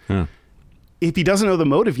charges. If he doesn't know the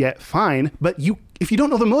motive yet, fine. But if you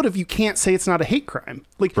don't know the motive, you can't say it's not a hate crime.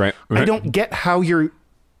 Like, right. I don't get how you're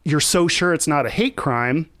so sure it's not a hate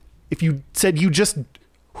crime if you said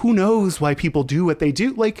who knows why people do what they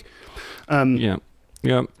do. Like,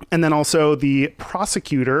 Yeah. And then also the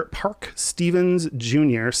prosecutor, Park Stevens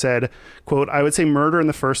Jr., said, quote, "I would say murder in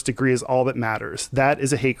the first degree is all that matters. That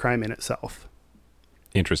is a hate crime in itself."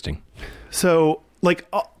 Interesting. So, like,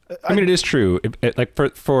 I mean, it is true. Like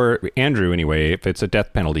for Andrew, anyway, if it's a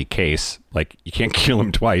death penalty case, like you can't kill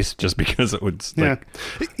him twice just because it would. Like,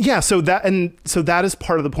 So that is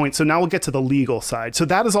part of the point. So now we'll get to the legal side. So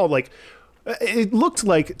that is all like, it looked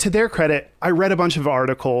like, to their credit, I read a bunch of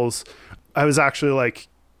articles. I was actually like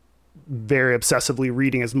very obsessively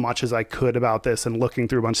reading as much as I could about this and looking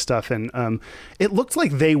through a bunch of stuff. And it looked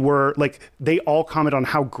like they all comment on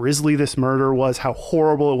how grisly this murder was, how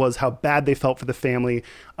horrible it was, how bad they felt for the family.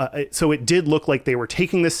 So it did look like they were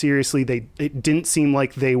taking this seriously. It didn't seem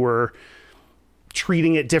like they were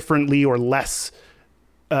treating it differently or less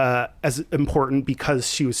as important because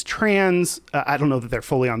she was trans. I don't know that they're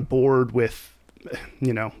fully on board with,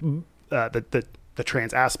 the the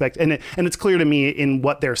trans aspect. And it's clear to me in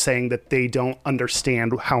what they're saying that they don't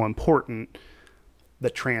understand how important the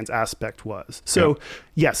trans aspect was. So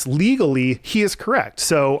yes, legally he is correct.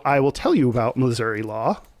 So I will tell you about Missouri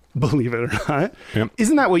law, believe it or not. Yep.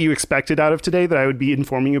 Isn't that what you expected out of today, that I would be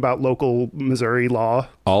informing you about local Missouri law?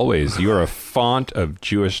 Always. You are a font of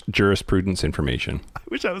Jewish jurisprudence information. I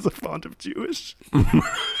wish I was a font of Jewish.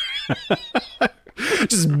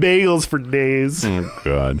 Just bagels for days. Oh,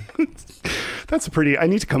 God. That's I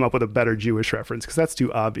need to come up with a better Jewish reference because that's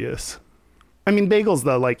too obvious. I mean, bagel's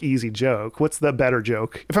the like easy joke. What's the better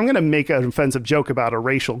joke? If I'm going to make an offensive joke about a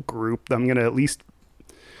racial group, I'm going to at least...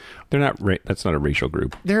 They're not, that's not a racial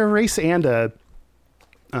group. They're a race and a...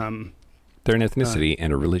 They're an ethnicity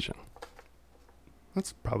and a religion.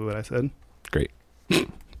 That's probably what I said. Great.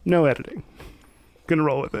 No editing. Gonna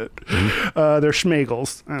roll with it. They're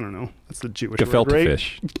schmagels. I don't know. That's the Jewish Gefilte word, right?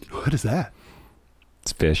 fish. What is that?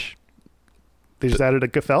 It's fish They just added a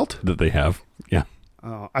gefilte? that they have. Yeah.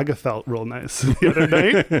 Oh, I gefelt real nice the other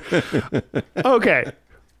night. Okay.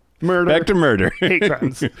 Murder. Back to murder. Hate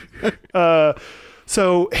crimes.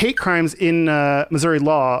 So hate crimes in Missouri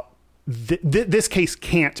law, this case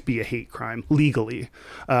can't be a hate crime legally.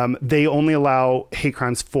 They only allow hate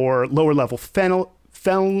crimes for lower level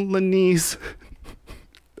felonies.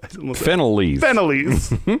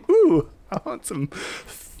 Fenolese. Ooh, I want some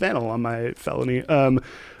fennel on my felony.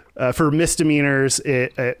 For misdemeanors,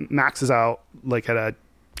 it maxes out like at a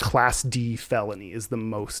class D felony is the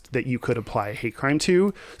most that you could apply a hate crime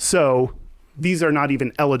to. So these are not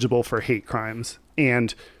even eligible for hate crimes.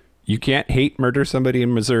 And You can't hate murder somebody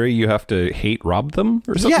in Missouri. You have to hate rob them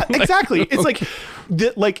or something. yeah, exactly.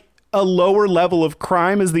 It's like a lower level of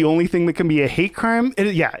crime is the only thing that can be a hate crime.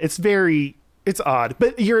 It's odd,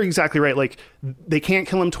 but you're exactly right. Like they can't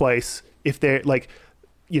kill him twice if they're like,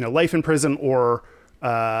 life in prison or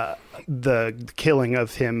the killing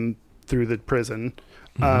of him through the prison.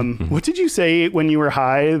 What did you say when you were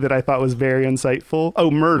high that I thought was very insightful?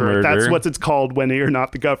 Oh, murder. That's what it's called when you're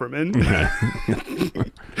not the government.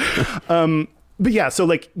 But yeah, so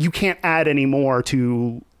like you can't add any more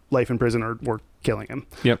to life in prison or killing him.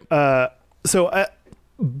 Yep.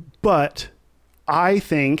 But I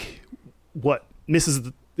think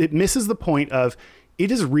it misses the point of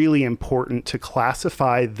it is really important to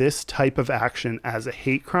classify this type of action as a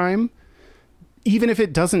hate crime, even if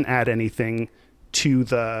it doesn't add anything to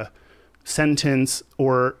the sentence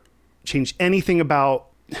or change anything about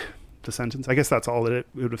the sentence. I guess that's all that it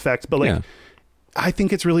would affect. But I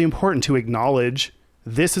think it's really important to acknowledge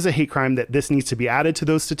this is a hate crime, that this needs to be added to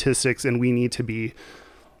those statistics, and it needs to be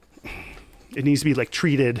like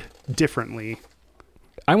treated differently.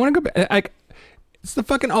 I want to go back. It's the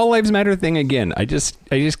fucking all lives matter thing again. I just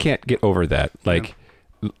can't get over that. Like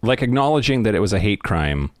acknowledging that it was a hate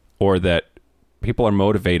crime, or that people are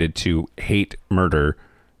motivated to hate murder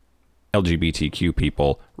LGBTQ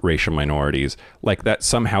people, racial minorities, like that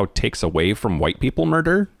somehow takes away from white people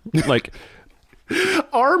murder. Like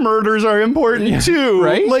our murders are important too,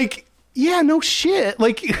 right? Like, yeah, no shit.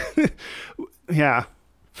 Like, yeah.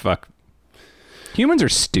 Fuck. Humans are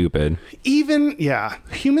stupid.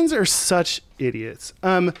 Humans are such idiots.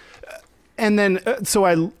 And then, so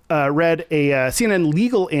I read a CNN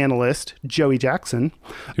legal analyst, Joey Jackson.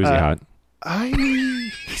 Who's he hot? He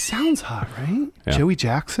sounds hot, right? Yeah. Joey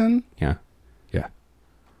Jackson? Yeah.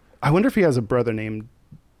 I wonder if he has a brother named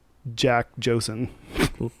Jack Josen.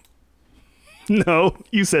 No,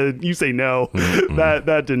 you say no.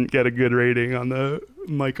 That didn't get a good rating on the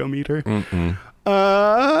Mycometer.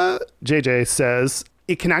 JJ says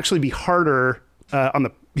it can actually be harder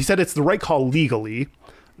he said it's the right call legally.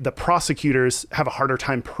 The prosecutors have a harder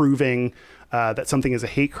time proving that something is a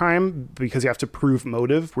hate crime because you have to prove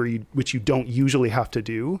motive, which you don't usually have to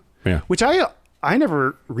do. Yeah. Which I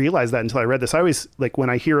never realized that until I read this. I always, like, when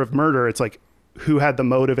I hear of murder, it's like who had the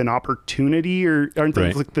motive and opportunity, or aren't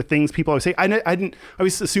things like the things people always say. I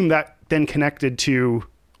always assume that then connected to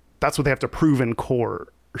that's what they have to prove in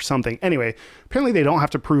court or something. Anyway, apparently they don't have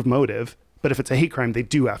to prove motive, but if it's a hate crime, they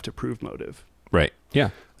do have to prove motive. Right.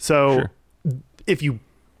 Yeah. So if you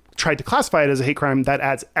tried to classify it as a hate crime, that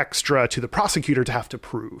adds extra to the prosecutor to have to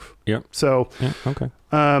prove. Yep. So, okay.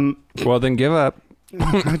 Well, then give up.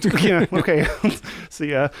 Yeah. Okay.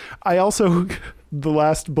 So I also, the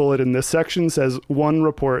last bullet in this section says one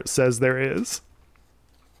report says there is.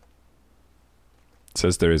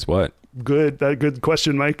 Says there is what? Good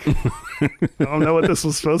question, Mike. I don't know what this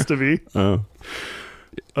was supposed to be. Oh.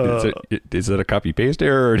 Is it a copy paste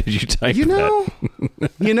error, or did you type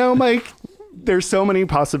that? Mike, there's so many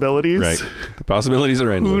possibilities. Right. The possibilities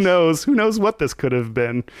are endless. Who knows what this could have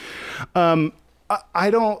been. I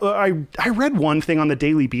don't. I read one thing on the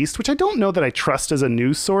Daily Beast, which I don't know that I trust as a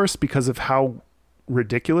news source because of how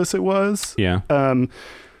ridiculous it was. Yeah.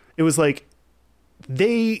 It was like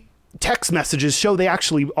text messages show they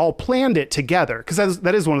actually all planned it together, because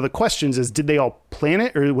that is one of the questions: is did they all plan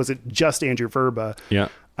it, or was it just Andrew Verba? Yeah.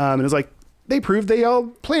 And it was like they proved they all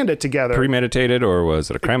planned it together. Premeditated, or was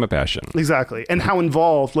it a crime of passion? Exactly. And how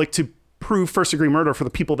involved, like, to prove first degree murder for the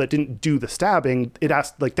people that didn't do the stabbing, it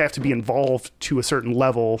has, like, they have to be involved to a certain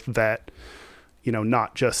level that, you know,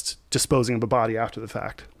 not just disposing of a body after the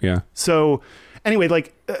fact. Yeah. So anyway,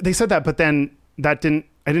 like, they said that, but then there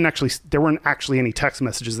weren't actually any text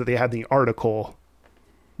messages that they had in the article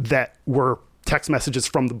that were text messages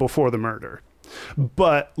from before the murder.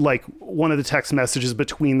 But like, one of the text messages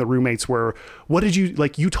between the roommates were, what did you,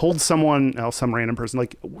 like, you told someone else, some random person,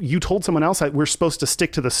 like, you told someone else we're supposed to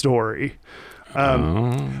stick to the story.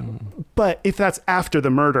 But if that's after the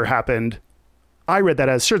murder happened, I read that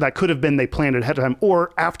as, sure, that could have been they planned it ahead of time,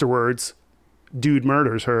 or afterwards dude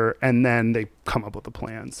murders her and then they come up with a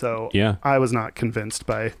plan. So yeah, I was not convinced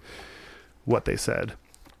by what they said.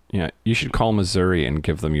 Yeah, you should call Missouri and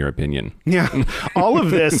give them your opinion. Yeah, all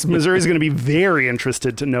of this, Missouri's going to be very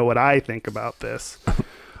interested to know what I think about this.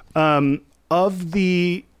 So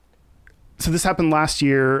this happened last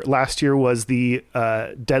year. Last year was the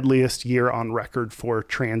deadliest year on record for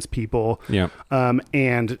trans people. Yeah.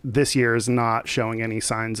 And this year is not showing any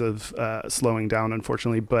signs of slowing down,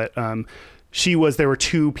 unfortunately. But there were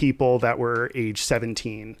two people that were age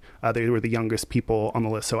 17. They were the youngest people on the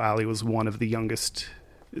list. So Ally was one of the youngest,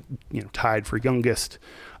 you know, tied for youngest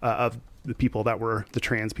of the people that were the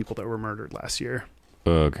trans people that were murdered last year.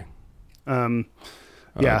 Ugh.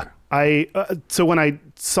 Yeah. So when I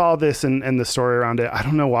saw this and the story around it, I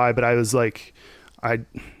don't know why, but I was like, I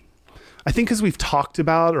think because I've talked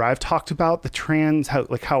about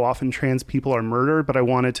how often trans people are murdered, but I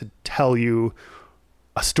wanted to tell you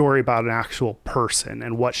a story about an actual person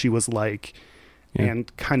and what she was like. Yeah.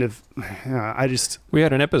 And kind of, we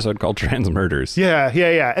had an episode called Trans Murders. Yeah.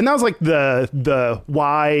 And that was like the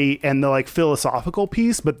why and the like philosophical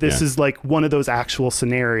piece, but this is like one of those actual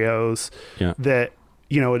scenarios that,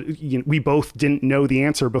 you know, we both didn't know the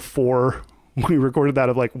answer before we recorded that,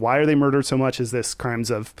 of like, why are they murdered so much? Is this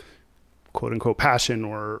crimes of quote unquote passion,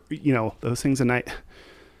 or, you know, those things? And I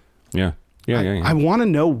want to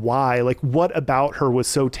know why, like, what about her was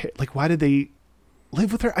so, like, why did they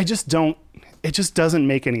live with her? It just doesn't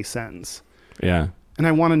make any sense. Yeah. And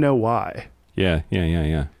I want to know why. Yeah.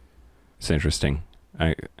 It's interesting.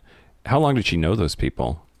 How long did she know those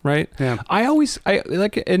people? Right. Yeah.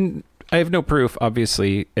 And I have no proof,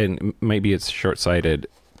 obviously, and maybe it's short-sighted,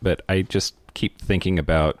 but I just keep thinking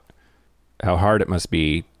about how hard it must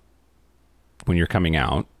be when you're coming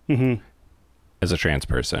out as a trans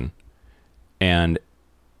person. And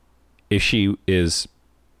if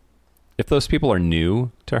those people are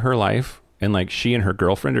new to her life, and like she and her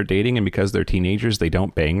girlfriend are dating, and because they're teenagers, they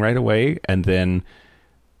don't bang right away, and then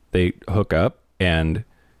they hook up and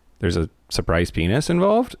there's a surprise penis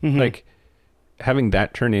involved, like having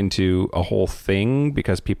that turn into a whole thing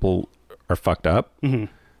because people are fucked up,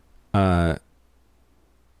 that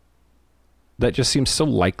just seems so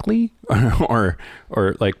likely or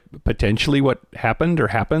like potentially what happened or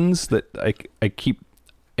happens, that I keep,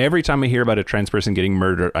 every time I hear about a trans person getting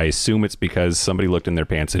murdered, I assume it's because somebody looked in their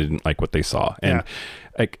pants and didn't like what they saw. And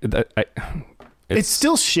it's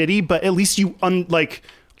still shitty, but at least you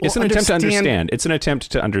it's an attempt to understand. It's an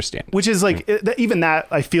attempt to understand. Which is like, even that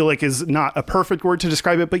I feel like is not a perfect word to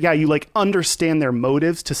describe it, but yeah, you like understand their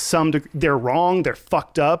motives to some degree. They're wrong. They're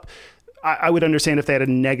fucked up. I would understand if they had a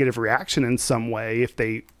negative reaction in some way,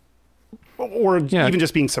 even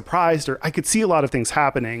just being surprised, or I could see a lot of things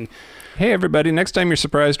happening. Hey, everybody, next time you're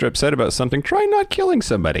surprised or upset about something, try not killing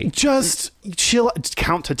somebody. Just chill, just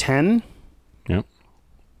count to 10. Yep.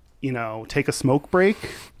 You know, take a smoke break.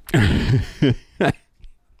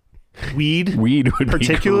 Weed would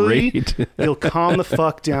particularly be great. You'll calm the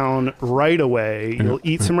fuck down right away. You'll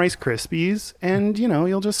eat some Rice Krispies, and, you know,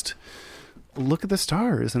 you'll just look at the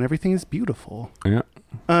stars and everything is beautiful. Yeah.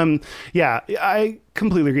 I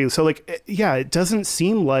completely agree. So like, it doesn't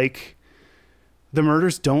seem like the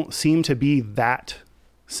murders don't seem to be that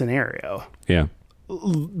scenario. Yeah.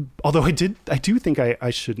 Although I do think I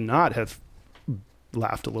should not have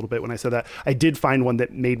laughed a little bit when I said that. I did find one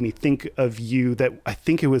that made me think of you, that I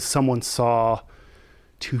think it was someone saw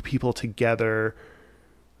two people together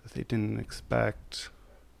that they didn't expect.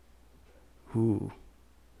 Ooh.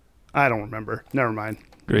 I don't remember. Never mind.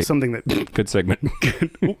 Great. Something that good segment.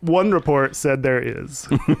 One report said there is.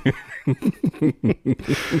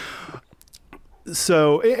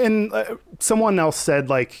 So, and someone else said,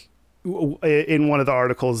 like, in one of the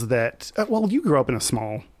articles that, well, you grew up in a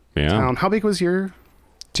small town. How big was your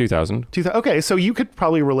 2000? Okay, so you could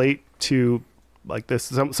probably relate to like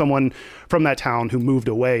this. Someone from that town who moved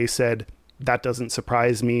away said, that doesn't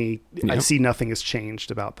surprise me. I see nothing has changed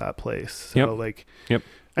about that place. So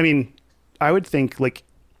I mean, I would think, like,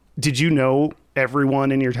 did you know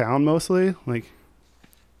everyone in your town mostly? Like,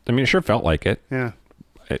 I mean, it sure felt like it. Yeah.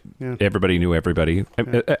 Everybody knew everybody.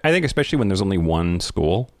 Yeah. I think especially when there's only one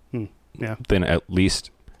school, then at least,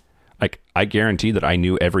 like, I guarantee that I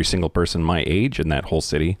knew every single person my age in that whole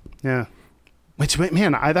city. Yeah. Which,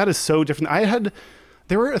 man, that is so different.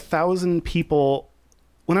 There were 1,000 people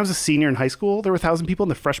when I was a senior in high school. There were 1,000 people in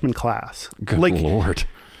the freshman class. Good Lord.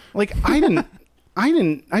 Like, I didn't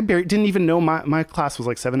even know my class was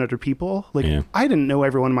like 700 people. Like, I didn't know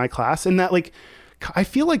everyone in my class. And that, like, I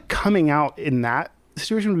feel like coming out in that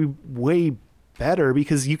situation would be way better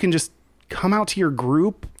because you can just come out to your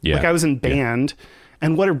group. Yeah. Like, I was in band.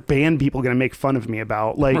 And what are band people going to make fun of me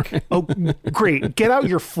about? Like, oh, great. Get out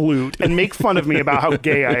your flute and make fun of me about how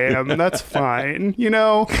gay I am. That's fine. You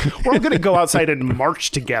know, we're going to go outside and march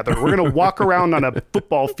together. We're going to walk around on a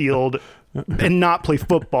football field and not play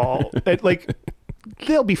football. Like,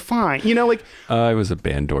 they'll be fine. You know, like, I was a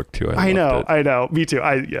band dork too. I know. Me too.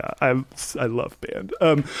 I love band.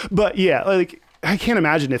 But yeah, like, I can't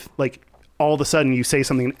imagine if, like, all of a sudden you say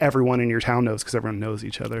something and everyone in your town knows because everyone knows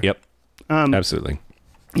each other. Yep. Absolutely.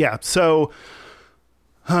 Yeah. So,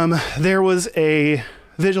 there was a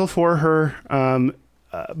vigil for her.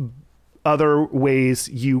 Other ways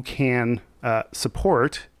you can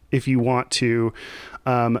support if you want to.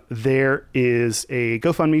 There is a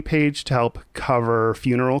GoFundMe page to help cover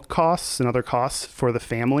funeral costs and other costs for the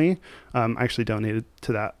family. I actually donated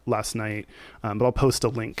to that last night, but I'll post a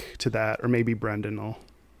link to that, or maybe Brendan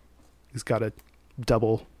he's got a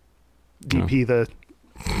double DP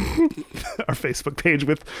our Facebook page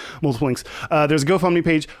with multiple links. There's a GoFundMe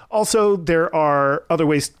page. Also, there are other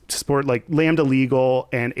ways to support, like Lambda Legal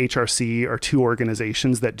and HRC are two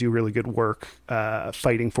organizations that do really good work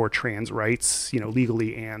fighting for trans rights, you know,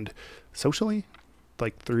 legally and socially,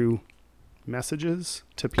 like through messages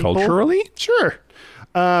to people. Culturally? Sure.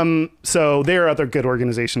 So there are other good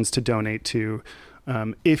organizations to donate to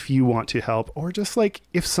if you want to help, or just like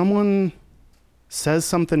if someone says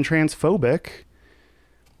something transphobic,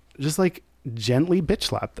 just like gently bitch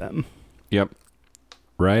slap them. Yep.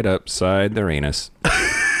 Right upside their anus.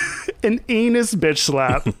 An anus bitch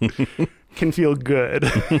slap can feel good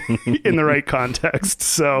in the right context.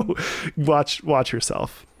 So watch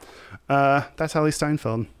yourself. That's Ally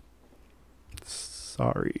Steinfeld.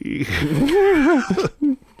 Sorry.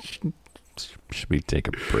 Should we take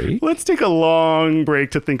a break? Let's take a long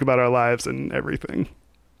break to think about our lives and everything.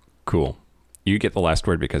 Cool. You get the last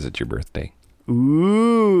word because it's your birthday.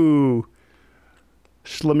 Ooh.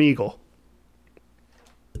 Schlemeagle.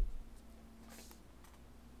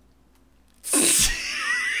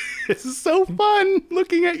 This is so fun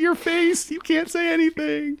looking at your face. You can't say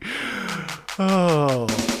anything. Oh.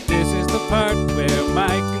 This is the part where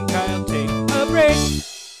Mike and Kyle take a break.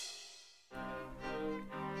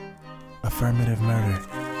 Affirmative Murder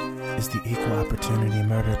is the equal opportunity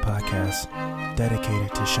murder podcast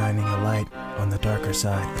dedicated to shining a light on the darker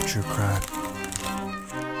side of true crime.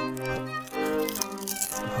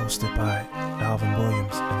 Hosted by Alvin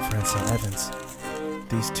Williams and Francis Evans.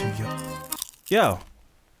 These two Yo,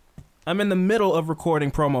 I'm in the middle of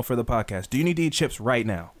recording promo for the podcast. Do you need to eat chips right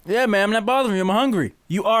now? Yeah, man, I'm not bothering you. I'm hungry.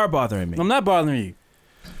 You are bothering me. I'm not bothering you.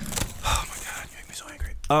 Oh my God, you make me so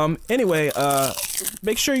angry. Anyway,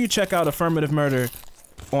 make sure you check out Affirmative Murder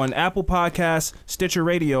on Apple Podcasts, Stitcher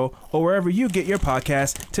Radio, or wherever you get your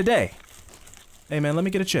podcasts today. Hey man, let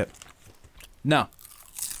me get a chip. No.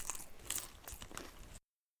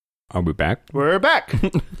 Are we back? We're back.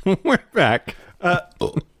 We're back.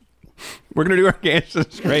 We're going to do our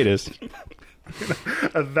Gayish's greatest.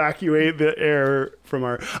 Evacuate the air from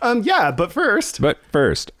our... but first,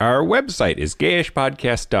 our website is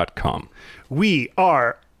gayishpodcast.com. We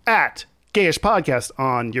are at Gayish Podcast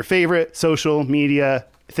on your favorite social media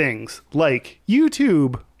things like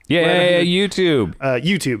YouTube. Yeah, YouTube.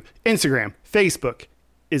 YouTube, Instagram, Facebook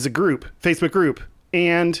is a group, Facebook group,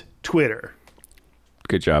 and Twitter.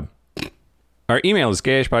 Good job. Our email is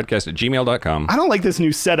gayishpodcast@gmail.com. I don't like this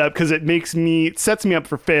new setup because it sets me up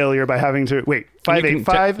for failure by having to wait.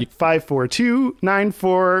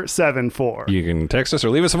 585-542-9474. You can text us or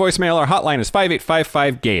leave us a voicemail. Our hotline is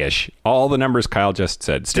 5855-GAYISH. All the numbers Kyle just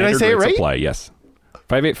said. Standard Did I say it rates right? apply. Yes.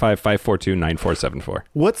 585-542-9474.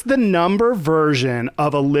 What's the number version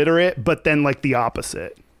of illiterate, but then like the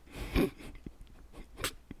opposite?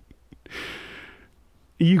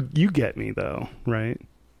 You get me though, right?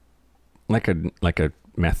 Like a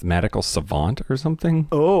mathematical savant or something.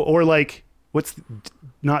 Oh, or like what's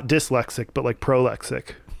not dyslexic, but like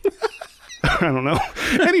prolexic. I don't know.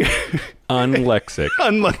 Unlexic.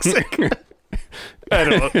 Unlexic. I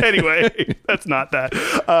don't know. Anyway, that's not that.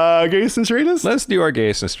 Gayest and straightest? Let's do our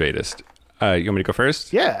gayest and straightest. You want me to go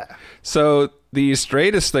first? Yeah. So the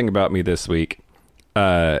straightest thing about me this week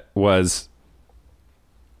I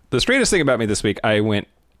went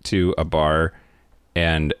to a bar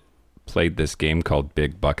and played this game called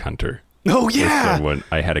Big Buck Hunter. Oh, yeah. When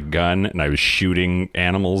I had a gun and I was shooting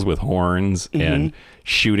animals with horns and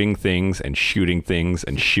shooting things and shooting things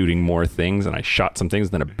and shooting more things. And I shot some things,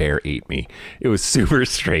 and then a bear ate me. It was super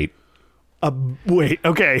straight. Wait,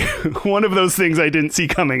 okay. One of those things I didn't see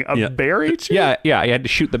coming. A bear ate you? Yeah. I had to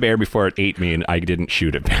shoot the bear before it ate me, and I didn't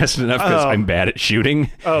shoot it fast enough because I'm bad at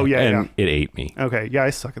shooting. Oh, yeah, and it ate me. Okay, yeah, I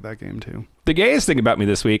suck at that game too. The gayest thing about me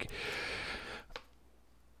this week,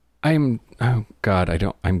 I'm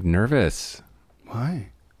nervous. Why?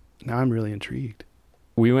 Now I'm really intrigued.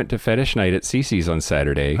 We went to fetish night at Cece's on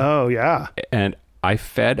Saturday. Oh, yeah. And I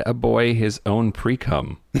fed a boy his own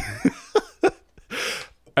pre-cum.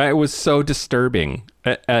 It was so disturbing.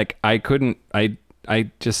 Like I couldn't, I can't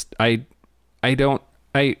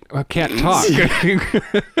talk.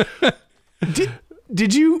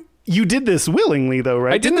 Did you did this willingly though,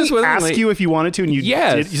 right? I did this willingly. Ask you if you wanted to, and you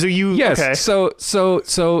did. So yes. Okay.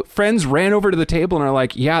 So friends ran over to the table and are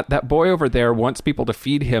like, "Yeah, that boy over there wants people to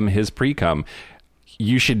feed him his pre-cum.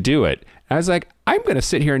 You should do it." I was like, "I'm going to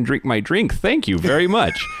sit here and drink my drink. Thank you very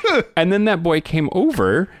much." And then that boy came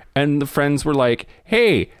over, and the friends were like,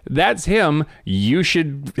 "Hey, that's him. You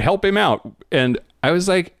should help him out." And I was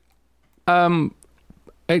like, I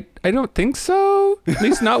don't think so. At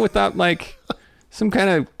least not without like some kind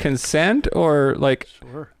of consent or like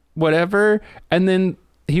whatever. And then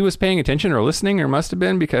he was paying attention or listening, or must have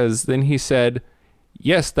been, because then he said,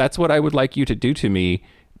 "Yes, that's what I would like you to do to me,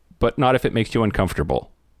 but not if it makes you uncomfortable."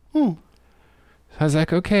 So I was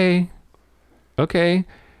like, okay.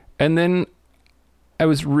 And then I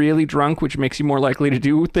was really drunk, which makes you more likely to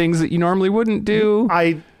do things that you normally wouldn't do.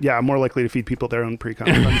 I'm more likely to feed people their own pre-cum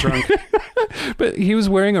if I'm drunk. But he was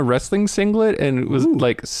wearing a wrestling singlet and it was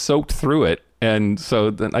like soaked through it. And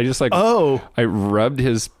so then I just I rubbed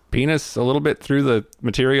his penis a little bit through the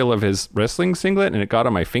material of his wrestling singlet, and it got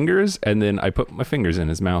on my fingers. And then I put my fingers in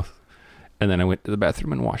his mouth. And then I went to the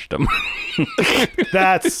bathroom and washed them.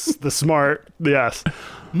 That's the smart. Yes.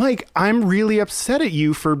 Mike, I'm really upset at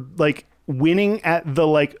you for like winning at the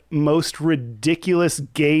like most ridiculous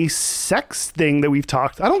gay sex thing that we've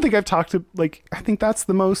talked. I don't think I've talked to like, I think that's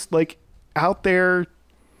the most like out there.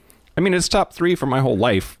 I mean, it's top 3 for my whole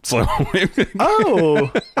life. So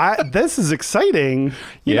this is exciting.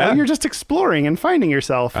 You know, you're just exploring and finding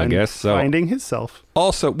yourself. I guess so. Finding his self.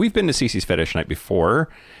 Also, we've been to Cece's Fetish Night before.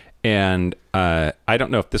 And I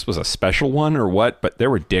don't know if this was a special one or what, but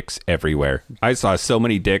there were dicks everywhere. I saw so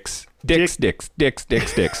many dicks. Dicks.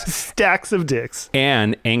 Stacks of dicks.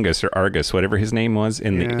 And Angus or Argus, whatever his name was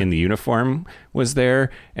in the uniform, was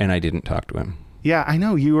there, and I didn't talk to him. Yeah, I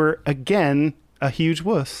know. You were, again, a huge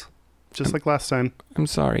wuss. Just like last time. I'm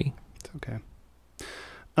sorry. It's okay.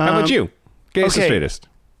 How about you? Gayest and straightest.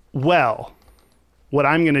 Well, what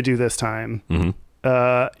I'm going to do this time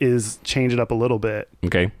is change it up a little bit.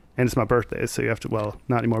 Okay. And it's my birthday, so you have to, well,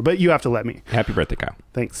 not anymore, but you have to let me. Happy birthday, Kyle.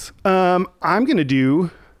 Thanks. I'm going to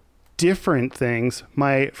do different things.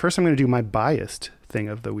 First, I'm going to do my biased thing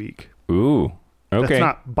of the week. Ooh. Okay. That's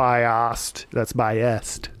not biased. That's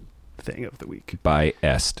biased thing of the week.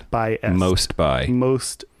 Biased. Most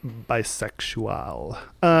bisexual.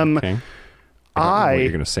 Okay. What you're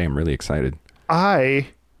going to say. I'm really excited. I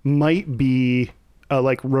might be a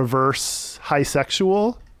like reverse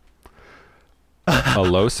hisexual. A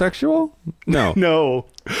low sexual? No. No.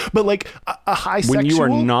 But like a high sexual. When you are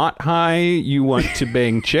not high, you want to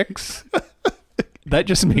bang chicks? That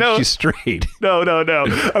just makes you straight. No.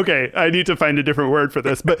 Okay, I need to find a different word for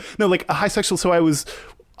this. But no, like a high sexual. So I was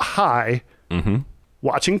high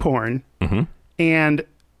watching porn and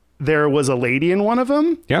there was a lady in one of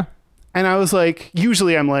them. Yeah. And I was like,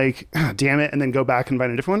 usually I'm like, oh, damn it. And then go back and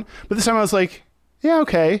find a different one. But this time I was like, yeah,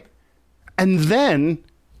 okay. And then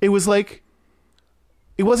it was like,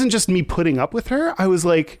 it wasn't just me putting up with her. I was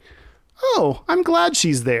like, oh, I'm glad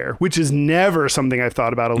she's there, which is never something I've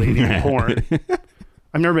thought about a lady in porn.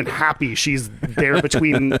 I've never been happy she's there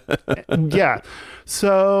between. Yeah.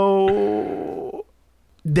 So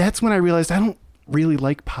that's when I realized I don't really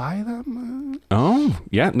like pie that much. Oh,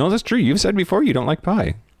 yeah. No, that's true. You've said before you don't like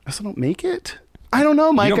pie. I also don't make it. I don't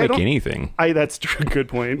know, Mike. You don't make anything. That's true. Good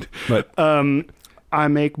point. But I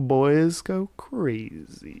make boys go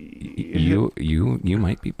crazy. You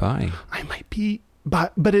might be bi. I might be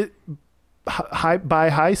but it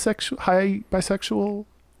bisexual,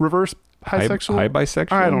 reverse bisexual, high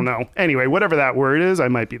bisexual. I don't know. Anyway, whatever that word is, I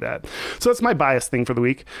might be that. So that's my bias thing for the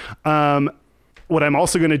week. What I'm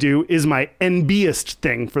also going to do is my NBist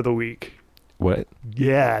thing for the week. What?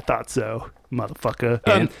 Yeah, I thought so, motherfucker.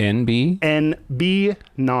 NB? NB,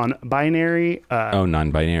 non-binary.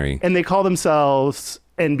 Non-binary. And they call themselves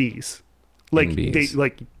NBs. Like NBs. they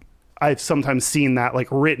like. I've sometimes seen that like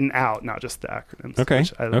written out, not just the acronyms. Okay.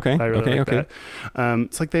 I really like Okay. that.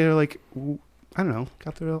 It's like they're like, I don't know,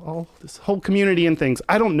 got their all this whole community and things.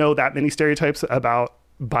 I don't know that many stereotypes about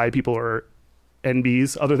bi people or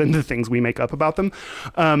NBs other than the things we make up about them.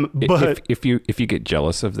 But if you get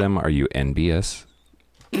jealous of them, are you envious?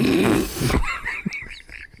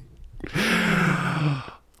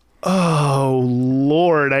 Oh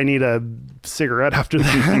Lord, I need a cigarette after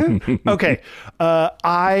that. Okay.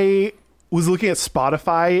 I was looking at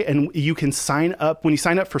Spotify, and you can sign up. When you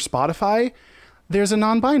sign up for Spotify, there's a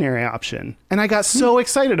non-binary option. And I got so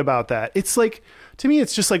excited about that. It's like, to me,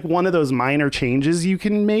 it's just like one of those minor changes you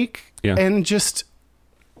can make. Yeah. And just,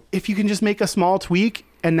 if you can just make a small tweak,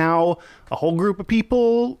 and now a whole group of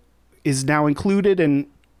people is now included and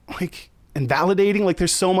validating, like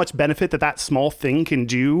there's so much benefit that small thing can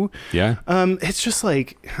do. Yeah. It's just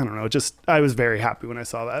like, I don't know, I was very happy when I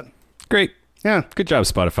saw that. Great. Yeah. Good job,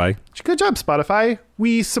 Spotify. Good job, Spotify.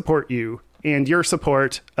 We support you and your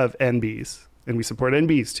support of NBs. And we support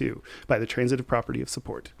NBs too, by the transitive property of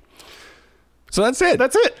support. So that's it.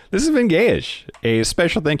 That's it. This has been Gayish. A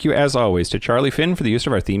special thank you, as always, to Charlie Finn for the use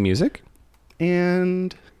of our theme music.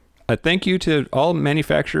 And a thank you to all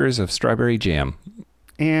manufacturers of strawberry jam.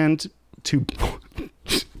 And to...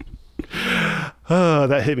 Oh,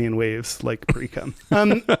 that hit me in waves like pre-cum.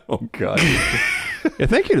 Oh, God. Yeah,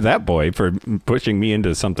 thank you to that boy for pushing me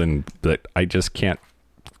into something that I just can't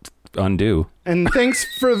undo. And thanks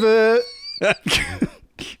for the...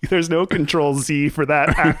 There's no Control Z for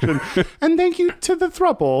that action. And thank you to the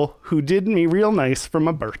throuple who did me real nice for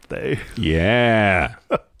my birthday. Yeah.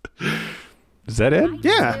 Is that it?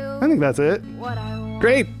 Yeah, I think that's it.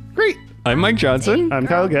 Great. I'm Mike Johnson. I'm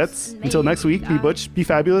Kyle Getz. Until next week, be butch, be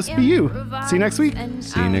fabulous, be you. See you next week.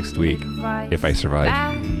 See you next week. If I survive.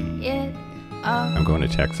 I'm going to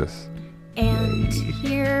Texas. And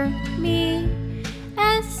hear me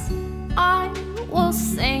as I will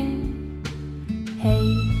sing.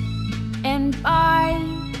 Hey, and by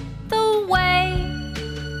the way,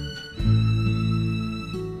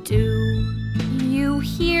 do you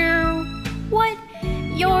hear what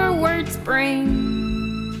your words bring?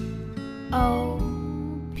 Oh,